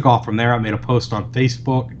just took off from there. I made a post on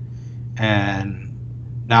Facebook, and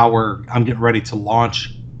now I'm getting ready to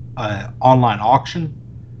launch an online auction.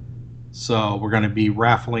 So we're going to be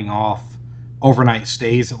raffling off overnight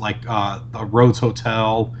stays at like the Rhodes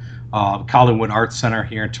Hotel, Collinwood Arts Center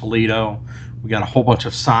here in Toledo. We got a whole bunch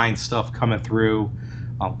of signed stuff coming through.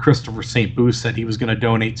 Christopher St. Booth said he was going to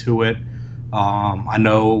donate to it. I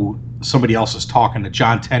know somebody else is talking to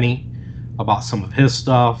John Tenney about some of his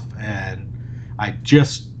stuff, and I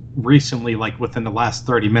just recently, like within the last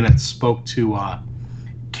 30 minutes, spoke to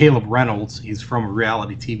Caleb Reynolds. He's from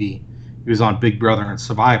reality TV. He was on Big Brother and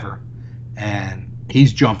Survivor, and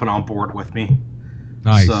he's jumping on board with me.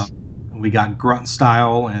 Nice. So we got Grunt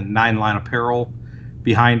Style and 9 Line Apparel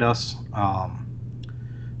behind us.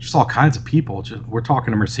 Just all kinds of people. We're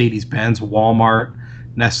talking to Mercedes-Benz, Walmart,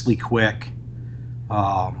 Nestle Quick,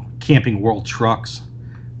 Camping World Trucks.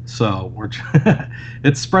 So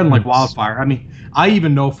it's spreading like wildfire. I mean, I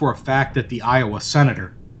even know for a fact that the Iowa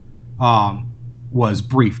senator was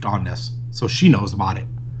briefed on this, so she knows about it.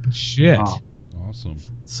 Shit. Awesome.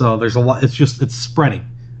 So there's a lot. It's spreading.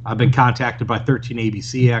 I've been contacted by 13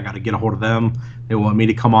 ABC. I got to get a hold of them. They want me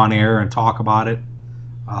to come on air and talk about it.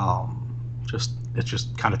 It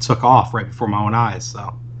just kind of took off right before my own eyes.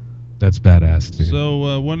 So that's badass, dude.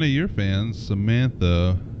 So one of your fans,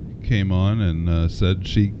 Samantha, came on and said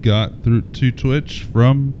she got through to Twitch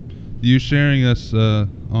from you sharing us a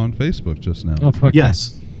on Facebook just now. Oh, fuck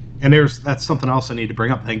Yes. And that's something else I need to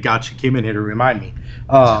bring up. Thank God she came in here to remind me.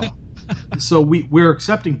 So we're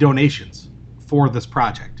accepting donations for this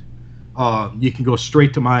project. You can go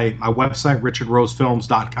straight to my website,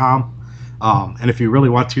 richardrosefilms.com. And if you really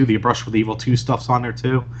want to, the Brush with Evil 2 stuff's on there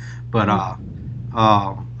too. But I've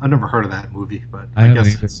never heard of that movie. But I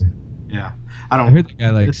guess it's, yeah. I heard the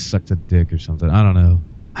guy sucks a dick or something. I don't know.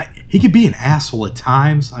 He could be an asshole at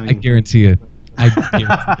times. I guarantee it. I guarantee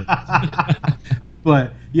it.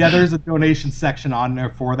 But yeah, there's a donation section on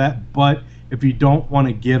there for that. But if you don't want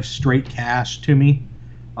to give straight cash to me,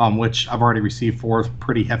 which I've already received 4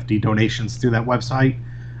 pretty hefty donations through that website,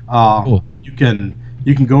 cool. you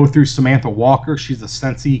can go through Samantha Walker. She's a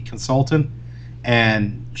Sensi consultant,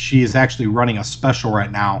 and she is actually running a special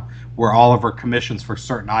right now where all of her commissions for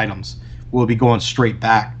certain items will be going straight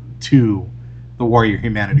back to the Warrior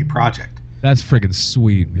Humanity Project. That's freaking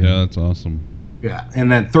sweet, man. Yeah, that's awesome. Yeah,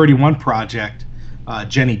 and then 31 Project,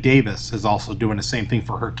 Jenny Davis is also doing the same thing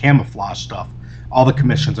for her camouflage stuff. All the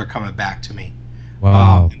commissions are coming back to me.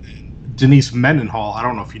 Wow. Denise Mendenhall, I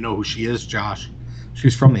don't know if you know who she is, Josh.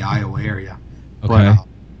 She's from the Iowa area. Okay. But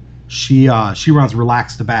she runs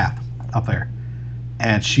Relax the Bath up there.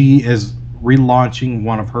 And she is relaunching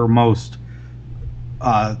one of her most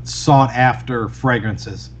sought after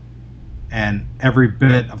fragrances. And every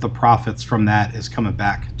bit of the profits from that is coming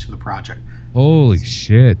back to the project. Holy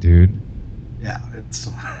shit, dude. Yeah, it's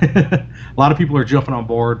a lot of people are jumping on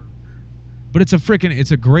board. But it's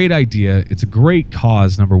a great idea. It's a great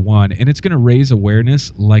cause, number one, and it's going to raise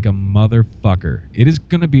awareness like a motherfucker. It is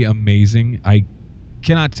going to be amazing. I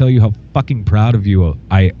cannot tell you how fucking proud of you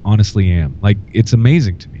I honestly am. Like, it's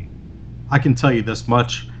amazing to me. I can tell you this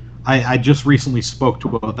much. I just recently spoke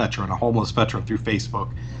to a veteran, a homeless veteran, through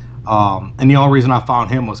Facebook. And the only reason I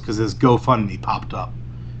found him was because his GoFundMe popped up.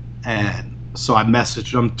 And so I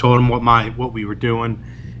messaged him, told him what we were doing,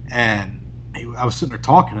 and I was sitting there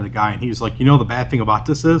talking to the guy, and he was like, "You know, the bad thing about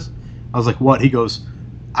this is," I was like, "What?" He goes,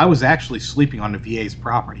 "I was actually sleeping on the VA's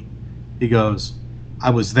property." He goes, "I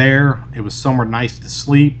was there. It was somewhere nice to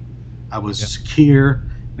sleep. I was secure."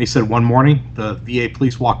 And he said, "One morning, the VA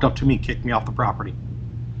police walked up to me and kicked me off the property."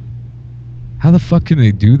 How the fuck can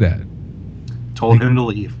they do that? Told him to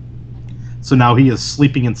leave. So now he is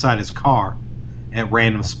sleeping inside his car at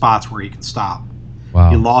random spots where he can stop. Wow.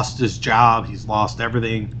 He lost his job. He's lost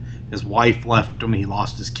everything. His wife left him. He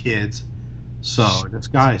lost his kids. So this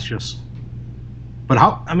guy is just... But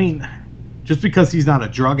how... I mean, just because he's not a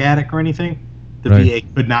drug addict or anything, the VA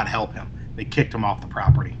could not help him. They kicked him off the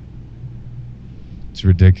property. It's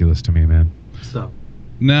ridiculous to me, man. So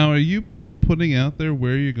now, are you putting out there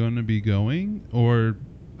where you're going to be going? Or...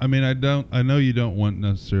 I mean, I know you don't want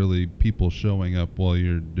necessarily people showing up while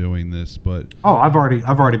you're doing this, but... Oh, I've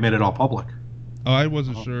already made it all public. Oh, I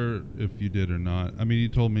wasn't sure if you did or not. I mean, you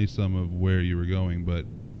told me some of where you were going, but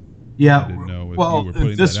yeah, I didn't know if well, you were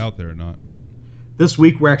putting that out there or not. This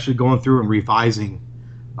week, we're actually going through and revising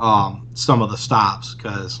some of the stops,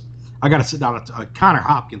 because I got to sit down. Connor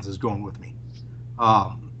Hopkins is going with me.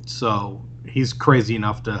 So he's crazy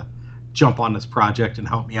enough to jump on this project and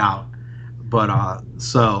help me out. But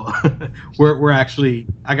so we're actually,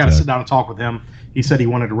 I got to sit down and talk with him. He said he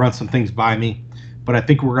wanted to run some things by me. But I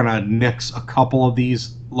think we're going to nix a couple of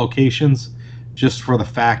these locations just for the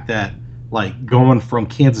fact that, like, going from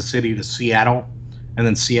Kansas City to Seattle and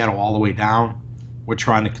then Seattle all the way down, we're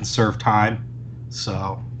trying to conserve time.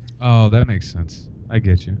 So. Oh, that makes sense. I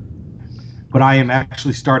get you. But I am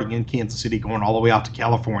actually starting in Kansas City, going all the way out to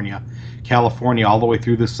California all the way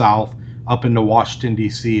through the South, up into Washington,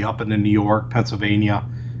 D.C., up into New York, Pennsylvania,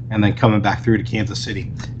 and then coming back through to Kansas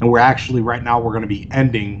City. And we're actually, right now, we're going to be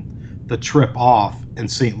ending the trip off in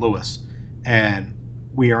St. Louis, and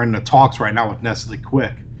we are in the talks right now with Nestle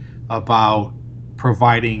Quick about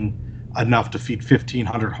providing enough to feed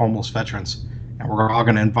 1,500 homeless veterans, and we're all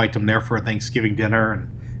going to invite them there for a Thanksgiving dinner,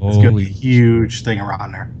 and it's going to be a huge thing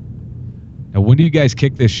around there. Now, when do you guys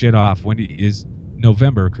kick this shit off? Is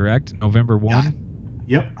November, correct? November 1? Yeah.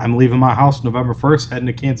 Yep, I'm leaving my house November 1st, heading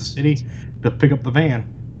to Kansas City to pick up the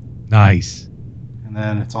van. Nice. And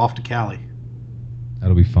then it's off to Cali.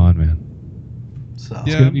 That'll be fun, man. So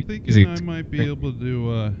yeah, I'm thinking I might be able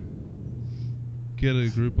to get a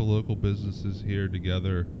group of local businesses here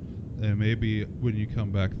together, and maybe when you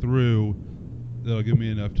come back through, they'll give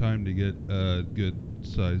me enough time to get a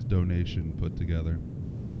good-sized donation put together.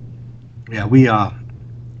 Yeah,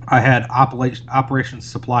 I had Operation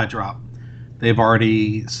Supply Drop. They've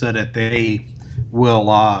already said that they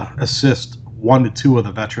will assist 1 to 2 of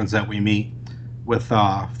the veterans that we meet with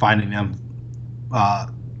finding them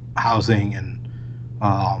housing and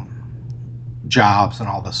jobs and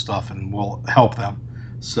all this stuff, and we'll help them.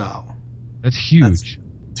 So That's huge.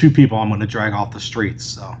 That's 2 people I'm going to drag off the streets.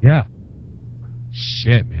 So Yeah.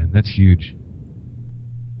 Shit, man. That's huge.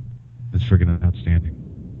 That's freaking outstanding.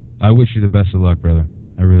 I wish you the best of luck, brother.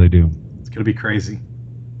 I really do. it's going to be crazy.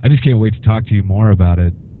 I just can't wait to talk to you more about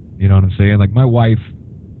it. You know what I'm saying? Like, my wife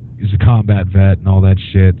is a combat vet and all that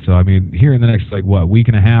shit. So, I mean, here in the next, like, week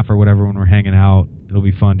and a half or whatever when we're hanging out, it'll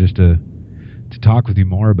be fun just to talk with you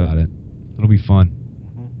more about it. It'll be fun.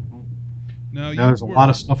 Now, There's a lot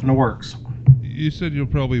of stuff in the works. You said you'll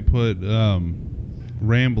probably put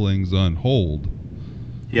ramblings on hold.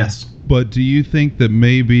 Yes. But do you think that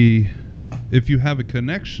maybe if you have a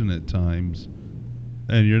connection at times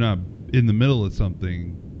and you're not in the middle of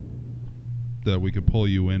something, that we could pull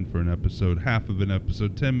you in for an episode, half of an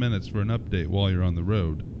episode, 10 minutes for an update while you're on the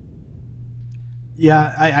road?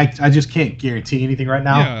 Yeah, I just can't guarantee anything right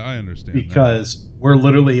now. Yeah, I understand. Because we're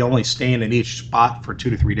literally only staying in each spot for 2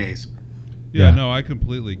 to 3 days. Yeah, Yeah. no, I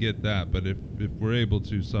completely get that. But if we're able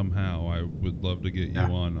to somehow, I would love to get you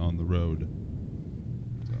on the road.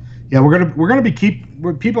 So. Yeah, we're gonna be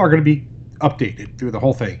people are gonna be updated through the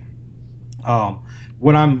whole thing.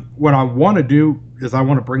 What I want to do is I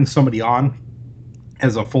want to bring somebody on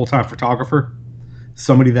as a full-time photographer,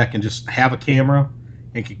 somebody that can just have a camera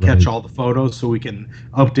and can catch all the photos, so we can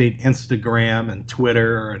update Instagram and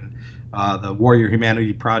Twitter and the Warrior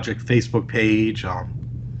Humanity Project Facebook page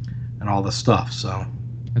and all this stuff. So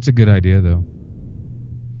That's a good idea, though.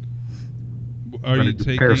 Are Gonna you do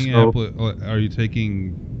taking Periscope. are you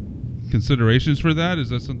taking considerations for that? Is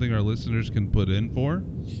that something our listeners can put in for?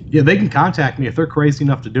 yeah, they can contact me if they're crazy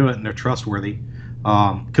enough to do it and they're trustworthy.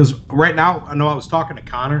 Because right now, I know I was talking to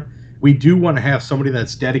Connor. We do want to have somebody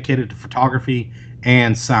that's dedicated to photography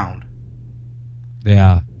and sound.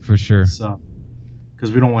 Yeah, for sure. So,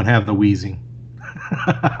 because we don't want to have the wheezing.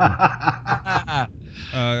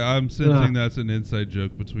 I'm sensing that's an inside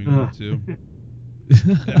joke between you two.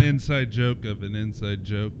 An inside joke of an inside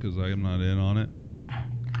joke, because I am not in on it.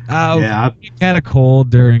 Yeah. He had a cold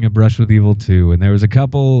during A Brush with Evil 2, and there was a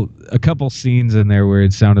couple scenes in there where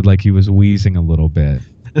it sounded like he was wheezing a little bit.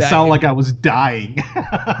 It sounded like I was dying.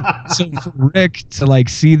 So for Rick to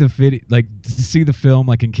see the video, to see the film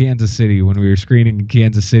in Kansas City when we were screening in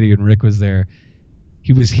Kansas City and Rick was there,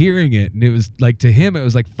 he was hearing it and it was to him it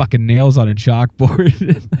was like fucking nails on a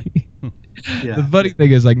chalkboard. Yeah. The funny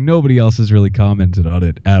thing is nobody else has really commented on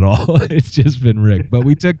it at all. It's just been Rick, but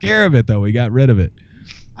we took care of it though. We got rid of it.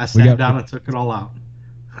 I sat down and took it all out.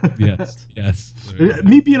 Yes.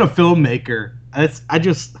 Me being a filmmaker,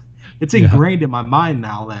 it's ingrained in my mind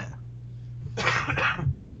now that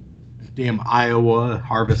damn Iowa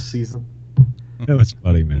harvest season. That was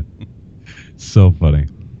funny, man. So funny.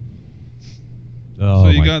 Oh, so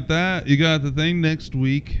you got that. You got the thing next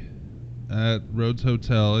week at Rhodes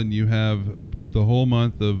Hotel, and you have the whole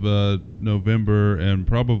month of November and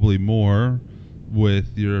probably more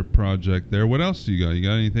with your project there. What else do you got? You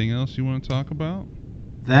got anything else you want to talk about?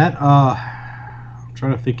 That I'm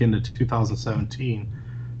trying to think into 2017.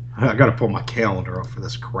 I got to pull my calendar up for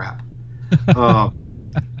this crap.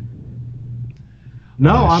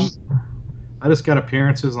 No, I just got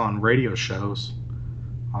appearances on radio shows.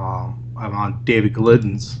 I'm on David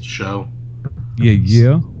Glidden's show.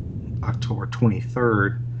 Yeah. October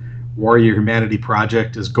 23rd. Warrior Humanity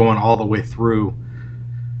Project is going all the way through.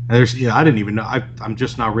 And I didn't even know. I'm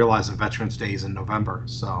just now realizing Veterans Day is in November.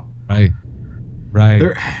 So Right.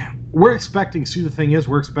 We're expecting. See, the thing is,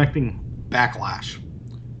 we're expecting backlash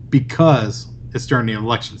because it's during the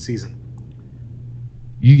election season.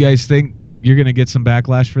 You guys think you're gonna get some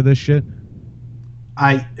backlash for this shit?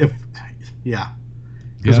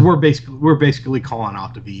 Because we're basically calling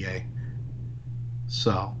out the VA.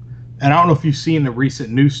 So, and I don't know if you've seen the recent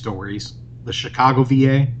news stories, the Chicago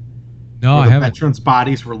VA. No, I the haven't. Veterans'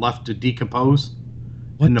 bodies were left to decompose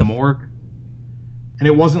What in the morgue, and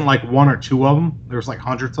it wasn't like one or two of them. There was like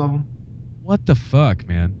hundreds of them. What the fuck,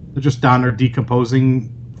 man? They're just down there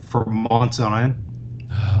decomposing for months on end.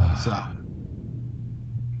 So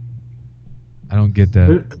I don't get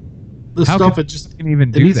that. the How stuff can it just fucking even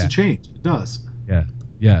it do needs that? to change. It does.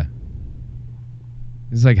 Yeah.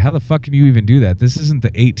 It's like, how the fuck can you even do that? This isn't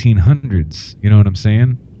the 1800s. You know what I'm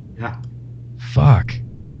saying? Yeah. Fuck.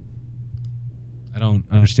 I don't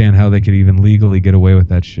understand how they could even legally get away with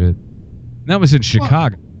that shit. That was in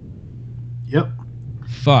Chicago. Yep.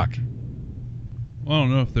 Fuck. Well, I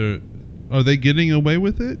don't know if are they getting away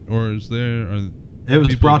with it, or is there? It was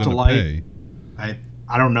people brought to gonna light. pay?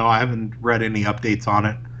 I don't know. I haven't read any updates on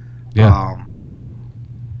it. Yeah.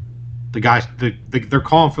 The guy, they're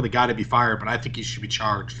calling for the guy to be fired, but I think he should be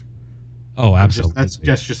charged. Oh, absolutely.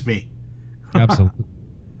 That's just me. Absolutely.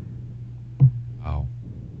 Wow.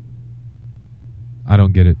 I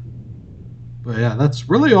don't get it. But yeah, that's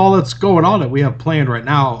really all that's going on that we have planned right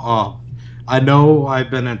now. I know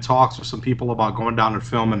I've been in talks with some people about going down and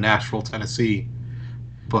film in Nashville, Tennessee,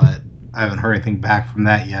 but I haven't heard anything back from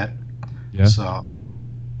that yet. Yeah. So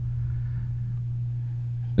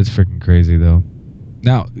It's freaking crazy, though.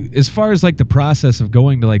 Now, as far as like the process of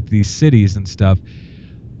going to like these cities and stuff,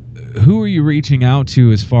 who are you reaching out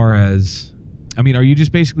to as far as, I mean, are you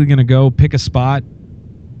just basically going to go pick a spot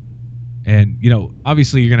and, you know,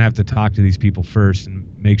 obviously you're going to have to talk to these people first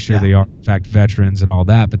and make sure they are in fact veterans and all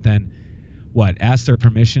that, but then what, ask their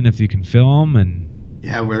permission if you can film? And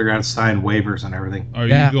yeah, we're going to sign waivers and everything. Are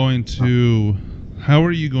you going to, how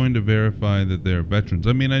are you going to verify that they're veterans?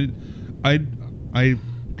 I mean, I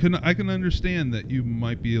can understand that you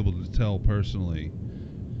might be able to tell personally,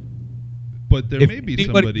 but there may be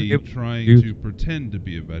somebody trying to pretend to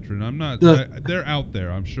be a veteran. I'm not. They're out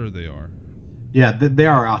there. I'm sure they are. Yeah, they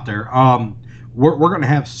are out there. We're going to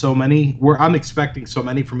have so many. I'm expecting so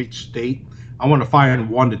many from each state. I want to find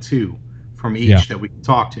 1 to 2 from each that we can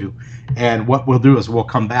talk to, and what we'll do is we'll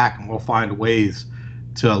come back and we'll find ways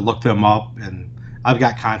to look them up. And I've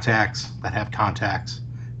got contacts that have contacts.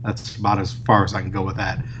 That's about as far as I can go with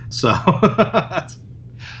that. So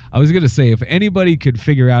I was going to say, if anybody could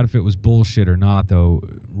figure out if it was bullshit or not, though,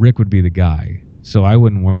 Rick would be the guy. So I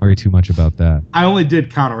wouldn't worry too much about that. I only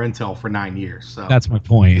did counter intel for 9 years. So that's my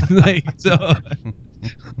point. Like, so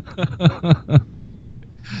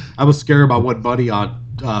I was scared about what buddy on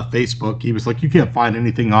Facebook. He was like, "You can't find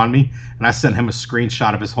anything on me," and I sent him a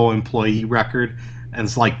screenshot of his whole employee record, and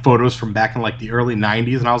it's like photos from back in like the early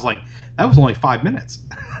 90s, and I was like, that was only 5 minutes.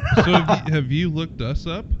 So have you looked us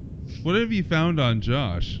up? What have you found on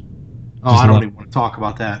Josh? Oh, I don't even want to talk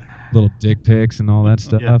about that. Little dick pics and all that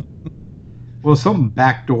stuff. Yeah. Well, some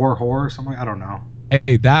backdoor horror or something. I don't know.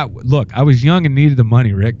 Hey, look, I was young and needed the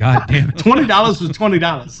money, Rick. God damn it. $20 was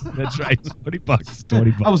 $20. That's right. $20.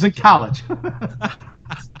 $20. I was in college.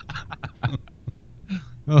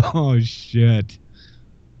 Oh, shit.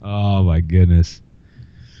 Oh, my goodness.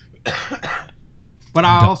 But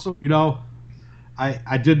I also, you know,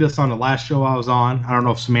 I did this on the last show I was on. I don't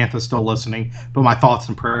know if Samantha's still listening, but my thoughts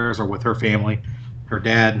and prayers are with her family. Her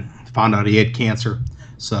dad found out he had cancer,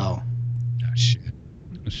 so. Oh, shit.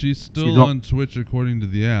 She's still on Twitch according to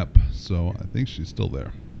the app, so I think she's still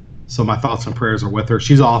there. So my thoughts and prayers are with her.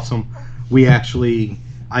 She's awesome. We actually,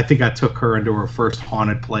 I think I took her into her first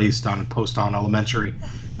haunted place down in Postown Elementary,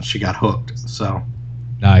 and she got hooked. So.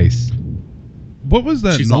 Nice. What was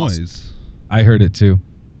that noise? Awesome. I heard it too.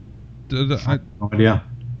 No idea.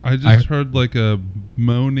 I just heard like a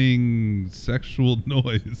moaning sexual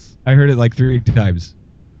noise. I heard it like 3 times.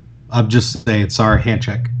 I'm just saying, sorry, hand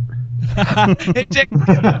check.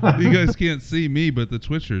 You guys can't see me, but the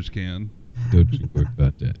Twitchers can. Don't you worry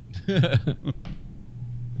about that.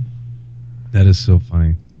 That is so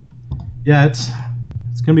funny. Yeah, it's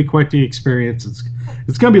gonna be quite the experience.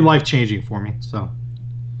 It's gonna be life changing for me. So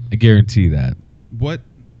I guarantee that. What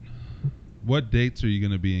dates are you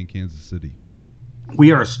going to be in Kansas City?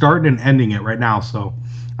 We are starting and ending it right now. So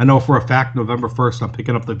I know for a fact November 1st I'm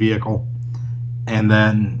picking up the vehicle, and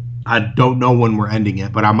then I don't know when we're ending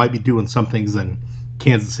it, but I might be doing some things in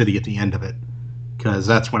Kansas City at the end of it, because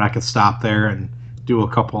that's when I can stop there and do a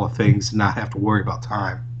couple of things and not have to worry about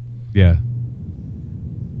time. Yeah.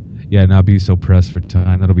 Yeah, not be so pressed for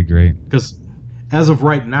time. That'll be great. Because as of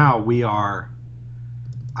right now,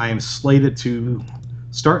 I am slated to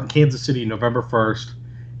start in Kansas City November 1st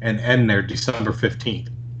and end there December 15th.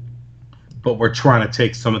 But we're trying to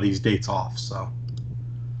take some of these dates off, so.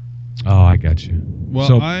 Oh, I got you. Well,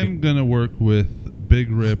 so, I'm going to work with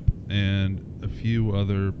Big Rip and a few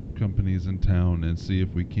other companies in town and see if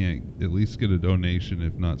we can't at least get a donation,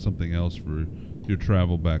 if not something else, for your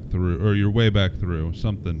travel back through, or your way back through,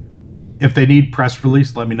 something. If they need press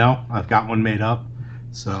release, let me know. I've got one made up,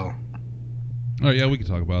 so. Oh yeah, we can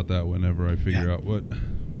talk about that whenever I figure out what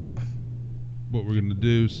we're gonna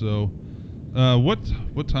do. So,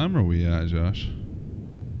 what time are we at, Josh?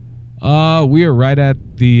 We are right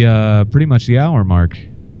at the pretty much the hour mark.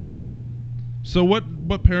 So what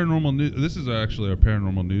paranormal news? This is actually our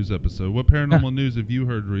paranormal news episode. What paranormal news have you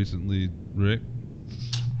heard recently, Rick?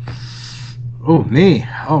 Oh me,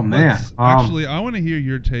 oh man. Actually, I want to hear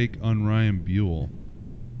your take on Ryan Buell.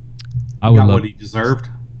 I would love what he deserved.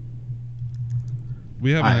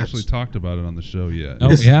 We haven't actually talked about it on the show yet. No,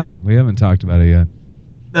 we haven't talked about it yet.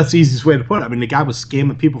 That's the easiest way to put it. I mean, the guy was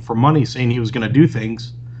scamming people for money, saying he was going to do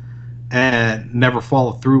things, and never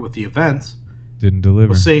followed through with the events. Didn't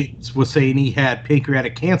deliver. Was saying he had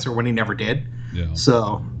pancreatic cancer when he never did. Yeah.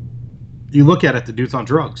 So. you look at it, the dude's on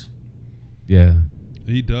drugs. Yeah.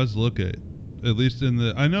 He does look at least in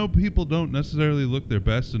the. I know people don't necessarily look their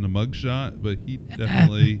best in a mugshot, but he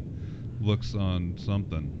definitely looks on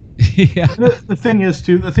something. Yeah. The thing is,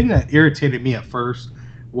 too, the thing that irritated me at first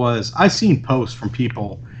was I seen posts from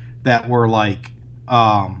people that were like,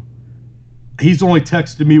 he's only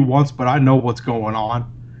texted me once, but I know what's going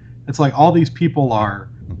on. It's like all these people are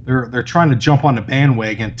they're trying to jump on the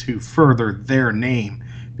bandwagon to further their name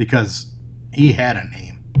because he had a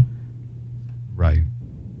name. Right.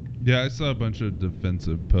 Yeah, I saw a bunch of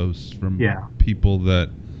defensive posts from Yeah. people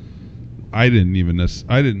that I didn't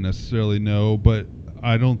necessarily know, but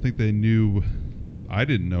I don't think they knew. I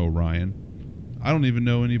didn't know Ryan. I don't even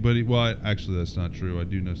know anybody. Well, actually, that's not true. I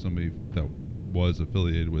do know somebody that was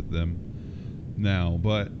affiliated with them now,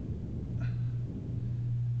 but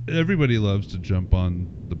everybody loves to jump on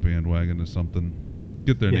the bandwagon of something,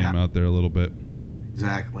 get their name out there a little bit.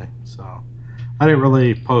 Exactly. So I didn't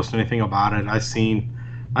really post anything about it. I seen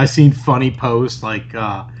funny posts like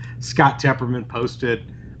Scott Tepperman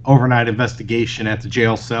posted overnight investigation at the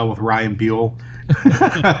jail cell with Ryan Buell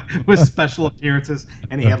with special appearances,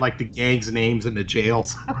 and he had like the gang's names in the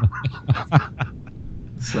jails.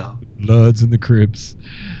 So Bloods and the Crips.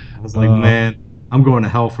 I was like, man, I'm going to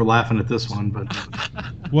hell for laughing at this one. But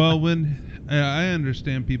well, when I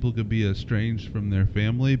understand people could be estranged from their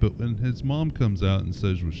family, but when his mom comes out and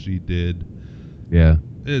says what she did, Yeah.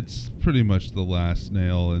 it's pretty much the last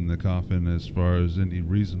nail in the coffin as far as any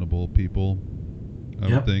reasonable people, I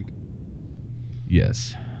would think.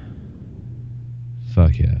 Yes.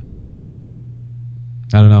 Fuck yeah.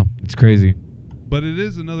 I don't know. It's crazy. But it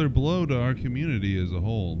is another blow to our community as a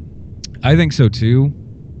whole. I think so too.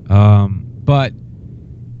 But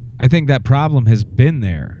I think that problem has been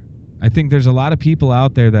there. I think there's a lot of people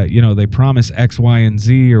out there that, they promise X, Y, and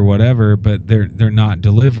Z or whatever, but they're not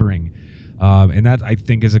delivering. And that, I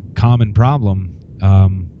think, is a common problem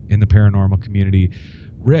in the paranormal community.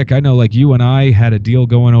 Rick, I know like you and I had a deal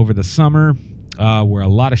going over the summer where a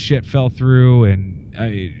lot of shit fell through and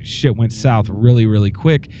shit went south really, really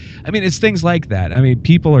quick. I mean, it's things like that. I mean,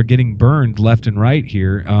 people are getting burned left and right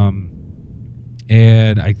here.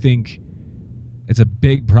 And I think it's a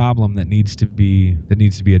big problem that needs to be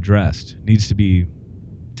addressed, needs to be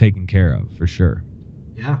taken care of for sure.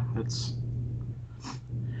 yeah,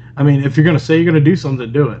 I mean, if you're going to say you're going to do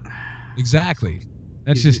something, do it. Exactly.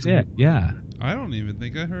 That's just it. Yeah. I don't even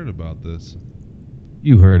think I heard about this.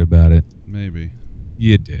 You heard about it. Maybe.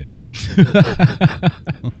 You did.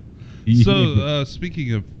 So,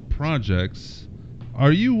 speaking of projects,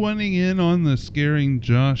 are you wanting in on the scaring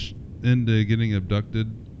Josh into getting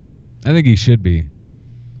abducted? I think he should be.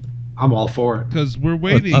 I'm all for it. Because we're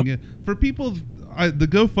waiting for people. The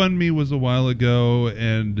GoFundMe was a while ago,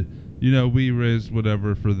 and we raised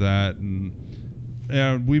whatever for that,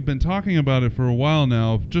 and we've been talking about it for a while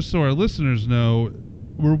now. Just so our listeners know,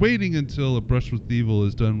 we're waiting until A Brush with Evil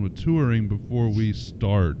is done with touring before we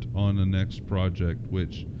start on the next project,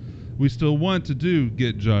 which we still want to do.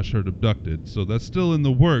 Get Josh Hurt abducted, so that's still in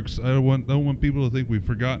the works. I don't want people to think we've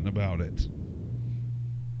forgotten about it.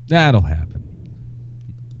 That'll happen.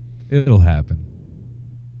 It'll happen.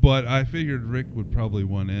 But I figured Rick would probably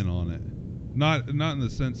want in on it. Not in the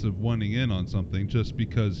sense of wanting in on something, just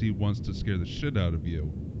because he wants to scare the shit out of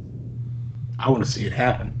you. I want to see it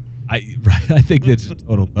happen. I think that's a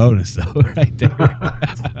total bonus, though, right there.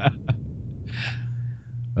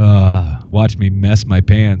 Watch me mess my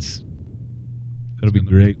pants. That'll be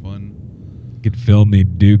great. Fun. You could film me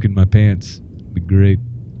duking my pants. It'd be great.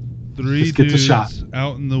 Three Just get the dudes shot.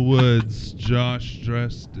 out in the woods, Josh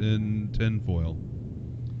dressed in tinfoil.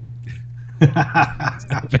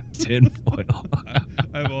 Tinfoil.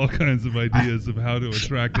 I have all kinds of ideas of how to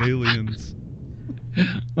attract aliens.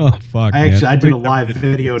 Oh, fuck, I man. did a live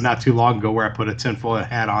video not too long ago where I put a tinfoil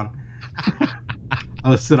hat on. I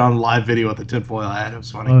was sitting on a live video with a tinfoil hat. It was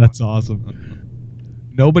funny. Oh, that's awesome.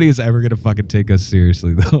 Nobody is ever going to fucking take us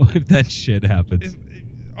seriously, though, if that shit happens.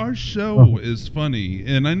 Our show is funny,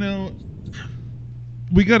 and I know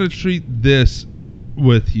we got to treat this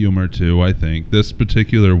with humor, too, I think. This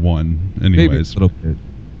particular one, anyways. Maybe a little bit.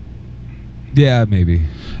 Yeah, maybe.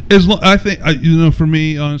 I think, for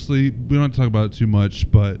me, honestly, we don't have to talk about it too much,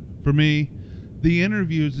 but for me, the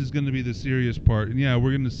interviews is going to be the serious part. And yeah,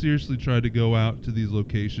 we're going to seriously try to go out to these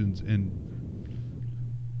locations and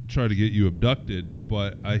try to get you abducted,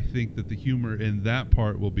 but I think that the humor in that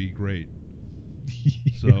part will be great.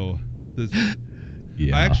 So,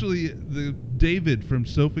 the David from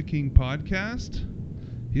Sofa King podcast,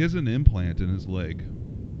 he has an implant in his leg.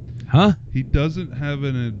 Huh? He doesn't have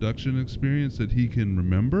an abduction experience that he can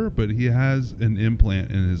remember, but he has an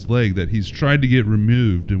implant in his leg that he's tried to get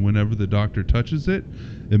removed, and whenever the doctor touches it,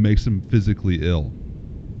 it makes him physically ill.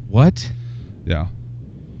 What? Yeah.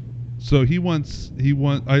 So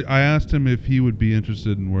I asked him if he would be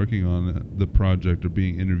interested in working on the project or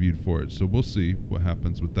being interviewed for it. So we'll see what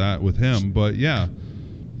happens with that with him. But yeah.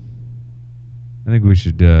 I think we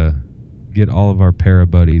should get all of our para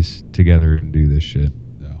buddies together and do this shit.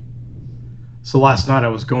 Yeah. So last night I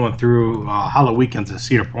was going through Halloween weekends at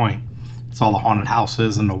Cedar Point. It's all the haunted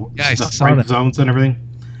houses and the fright zones and everything.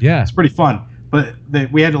 Yeah. It's pretty fun. But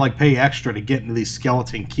we had to like pay extra to get into these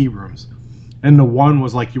skeleton key rooms. And the one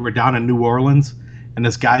was like you were down in New Orleans, and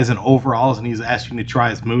this guy's in overalls, and he's asking you to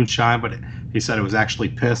try his moonshine, but he said it was actually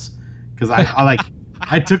piss. Because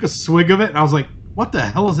I took a swig of it, and I was like, what the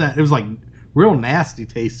hell is that? It was like real nasty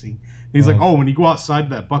tasting. And he's like, oh, when you go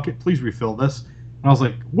outside that bucket, please refill this. And I was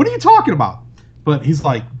like, what are you talking about? But he's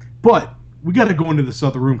like, but we got to go into this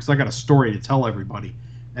other room because I got a story to tell everybody.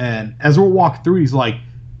 And as we're walking through, he's like,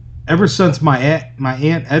 ever since my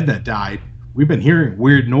Aunt Edna died, we've been hearing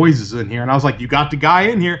weird noises in here. And I was like, you got the guy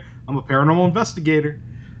in here. I'm a paranormal investigator.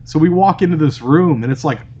 So we walk into this room, and it's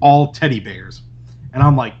like all teddy bears. And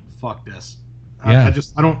I'm like, fuck this. Yeah.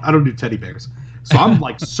 I don't do teddy bears. So I'm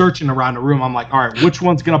like searching around the room. I'm like, all right, which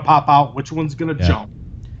one's going to pop out? Which one's going to jump?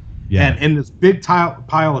 Yeah. And in this big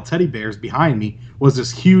pile of teddy bears behind me was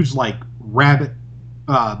this huge like rabbit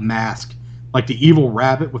mask, like the evil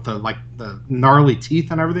rabbit with the gnarly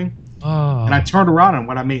teeth and everything. Oh. And I turned around, and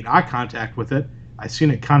when I made eye contact with it, I seen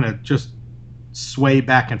it kind of just sway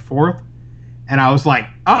back and forth. And I was like,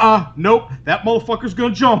 nope, that motherfucker's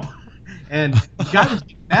going to jump. And the guy was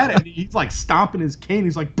mad at me. He's like stomping his cane.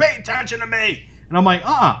 He's like, pay attention to me. And I'm like,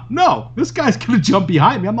 no, this guy's going to jump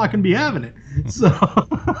behind me. I'm not going to be having it. So,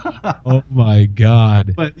 oh my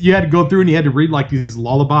God. But you had to go through and you had to read like these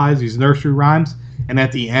lullabies, these nursery rhymes. And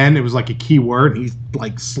at the end, it was like a key word. And he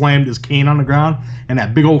like slammed his cane on the ground. And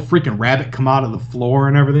that big old freaking rabbit come out of the floor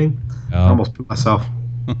and everything. I almost pooped myself.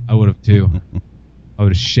 I would have too. I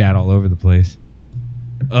would have shat all over the place.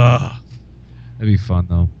 Ugh. That'd be fun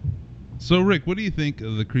though. So Rick, what do you think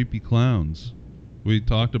of the creepy clowns? We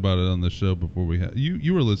talked about it on the show before we had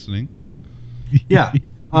you were listening. Yeah.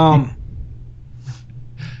 I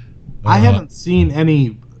haven't seen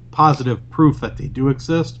any positive proof that they do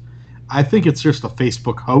exist. I think it's just a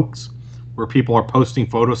Facebook hoax where people are posting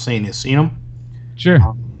photos saying they've seen them. Sure.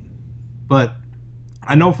 But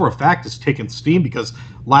I know for a fact it's taking steam because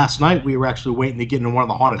last night we were actually waiting to get into one of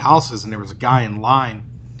the haunted houses, and there was a guy in line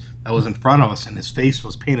that was in front of us, and his face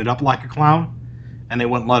was painted up like a clown, and they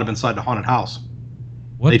wouldn't let him inside the haunted house.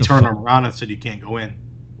 They turned him around and said, you can't go in.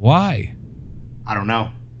 Why? I don't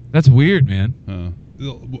know. That's weird, man.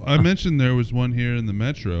 I mentioned there was one here in the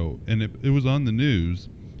metro, and it was on the news,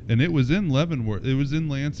 and it was in Leavenworth. It was in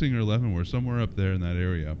Lansing or Leavenworth, somewhere up there in that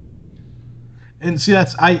area. And see,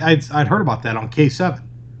 that's I'd heard about that on K7.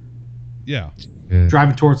 Yeah.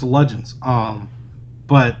 Driving towards the Legends.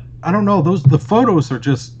 But I don't know. The photos are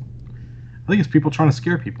just. I think it's people trying to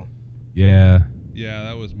scare people. Yeah. Yeah,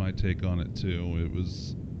 that was my take on it too. It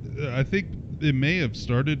was. I think it may have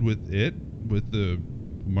started with the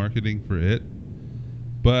marketing for it,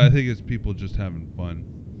 but I think it's people just having fun.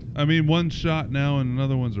 I mean, one's shot now and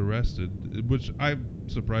another one's arrested, which I'm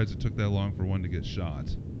surprised it took that long for one to get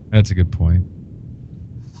shot. That's a good point.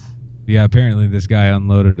 Yeah, apparently this guy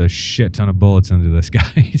unloaded a shit ton of bullets into this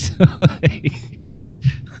guy.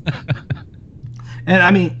 And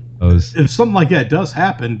I mean, if something like that does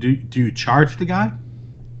happen, do you charge the guy?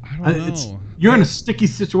 I don't know. You're in a sticky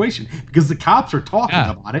situation because the cops are talking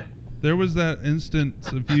about it. There was that instance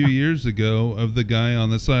a few years ago of the guy on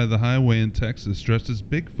the side of the highway in Texas dressed as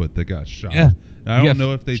Bigfoot that got shot. Yeah. I don't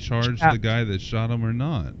know if they charged the guy that shot him or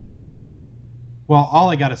not. Well, all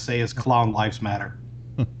I got to say is clown lives matter.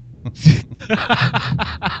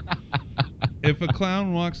 If a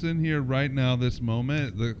clown walks in here right now, this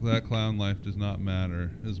moment, that clown life does not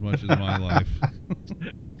matter as much as my life.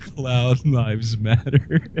 Clown lives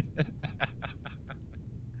matter.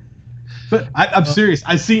 But I'm serious.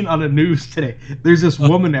 I seen on the news today, there's this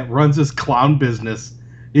woman that runs this clown business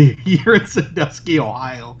here in Sandusky,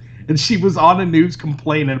 Ohio. And she was on the news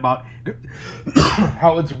complaining about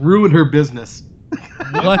how it's ruined her business.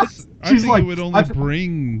 What? I think it would only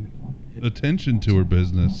bring attention to her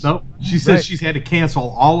business. Nope. She says she's had to cancel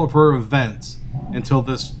all of her events until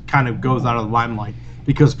this kind of goes out of the limelight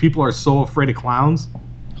because people are so afraid of clowns.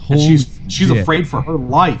 And she's afraid for her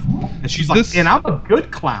life. And she's like, and I'm a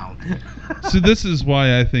good clown. So this is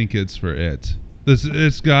why I think it's for it.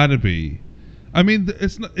 It's got to be. I mean,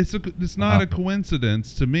 it's not a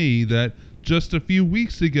coincidence to me that just a few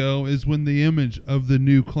weeks ago is when the image of the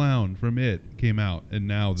new clown from It came out, and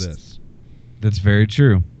now this. That's very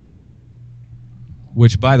true.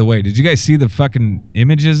 Which, by the way, did you guys see the fucking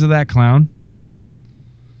images of that clown?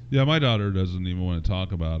 Yeah, my daughter doesn't even want to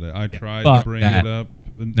talk about it. I tried to bring it up.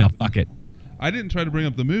 No, fuck it. I didn't try to bring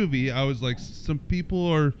up the movie. I was like, some people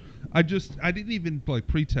are. I didn't even like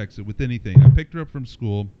pretext it with anything. I picked her up from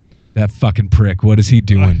school. That fucking prick. What is he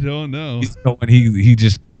doing? I don't know. He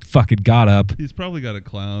just fucking got up. He's probably got a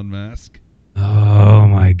clown mask. Oh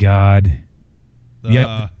my god.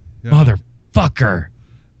 Yeah. Motherfucker.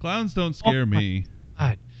 Clowns don't scare me.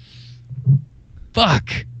 God. Fuck.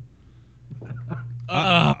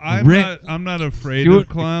 I'm not afraid of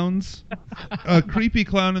clowns. A creepy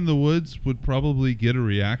clown in the woods would probably get a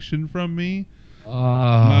reaction from me.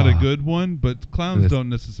 Not a good one, but clowns don't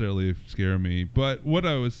necessarily scare me. But what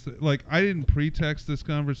I was like, I didn't pretext this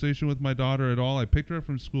conversation with my daughter at all. I picked her up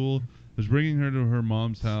from school, was bringing her to her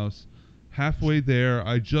mom's house. Halfway there,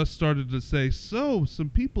 I just started to say, so some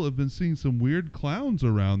people have been seeing some weird clowns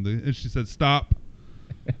around. And she said, stop.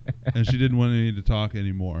 And she didn't want me to talk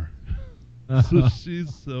anymore. So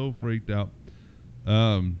she's so freaked out.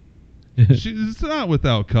 It's not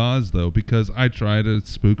without cause, though, because I try to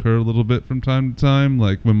spook her a little bit from time to time.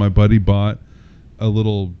 Like when my buddy bought a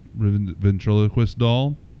little ventriloquist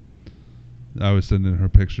doll, I was sending her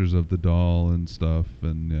pictures of the doll and stuff.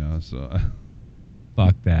 And yeah, so.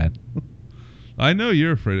 Fuck that. I know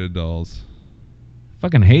you're afraid of dolls.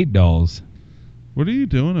 Fucking hate dolls. What are you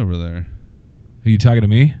doing over there? Are you talking to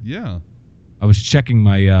me? Yeah. I was checking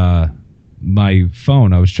my my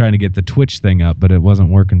phone. I was trying to get the Twitch thing up, but it wasn't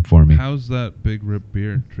working for me. How's that Big Rip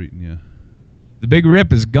beer treating you? The Big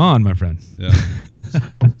Rip is gone, my friend. Yeah.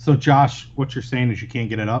 So, Josh, what you're saying is you can't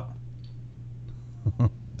get it up?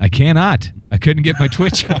 I cannot. I couldn't get my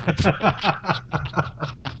Twitch up.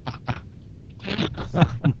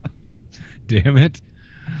 Damn it.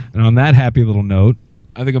 And on that happy little note,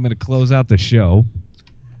 I think I'm going to close out the show.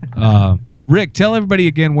 Rick, tell everybody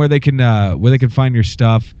again where they can find your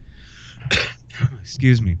stuff.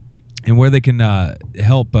 Excuse me. And where they can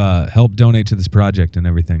help donate to this project and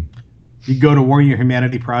everything. You go to Warrior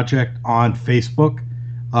Humanity Project on Facebook,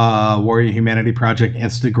 Warrior Humanity Project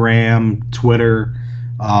Instagram, Twitter.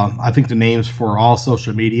 I think the names for all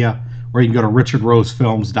social media. Or you can go to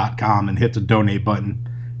richardrosefilms.com and hit the donate button,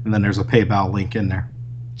 and then there's a PayPal link in there.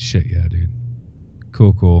 Shit, yeah, dude.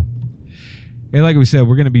 Cool. Hey, like we said,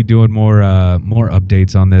 we're going to be doing more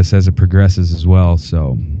updates on this as it progresses as well.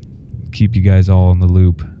 So keep you guys all in the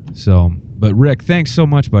loop. So, but Rick, thanks so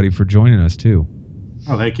much, buddy, for joining us too.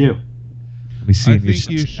 Oh, thank you. I think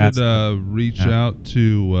you should reach out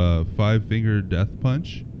to Five Finger Death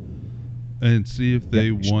Punch and see if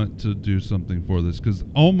they want to do something for this, because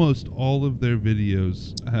almost all of their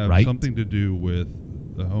videos have something to do with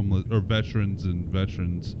the homeless or veterans and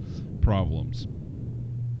veterans problems.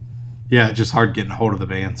 Yeah, it's just hard getting a hold of the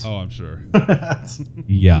bands. Oh, I'm sure.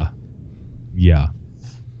 Yeah.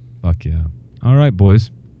 Fuck yeah. All right,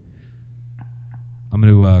 boys. I'm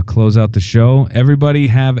going to close out the show. Everybody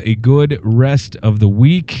have a good rest of the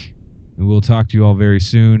week, and we'll talk to you all very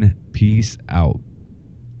soon. Peace out.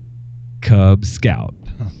 Cub Scout.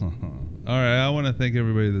 All right, I want to thank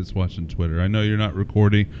everybody that's watching Twitter. I know you're not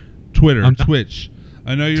recording. Twitch.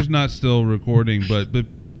 I know you're not still recording, but Twitch,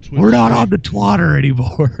 we're not on the Twitter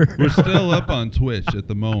anymore. We're still up on Twitch at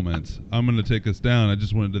the moment. I'm going to take us down. I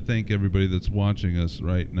just wanted to thank everybody that's watching us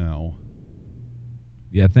right now.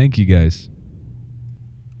 Yeah, thank you guys.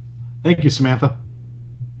 Thank you, Samantha.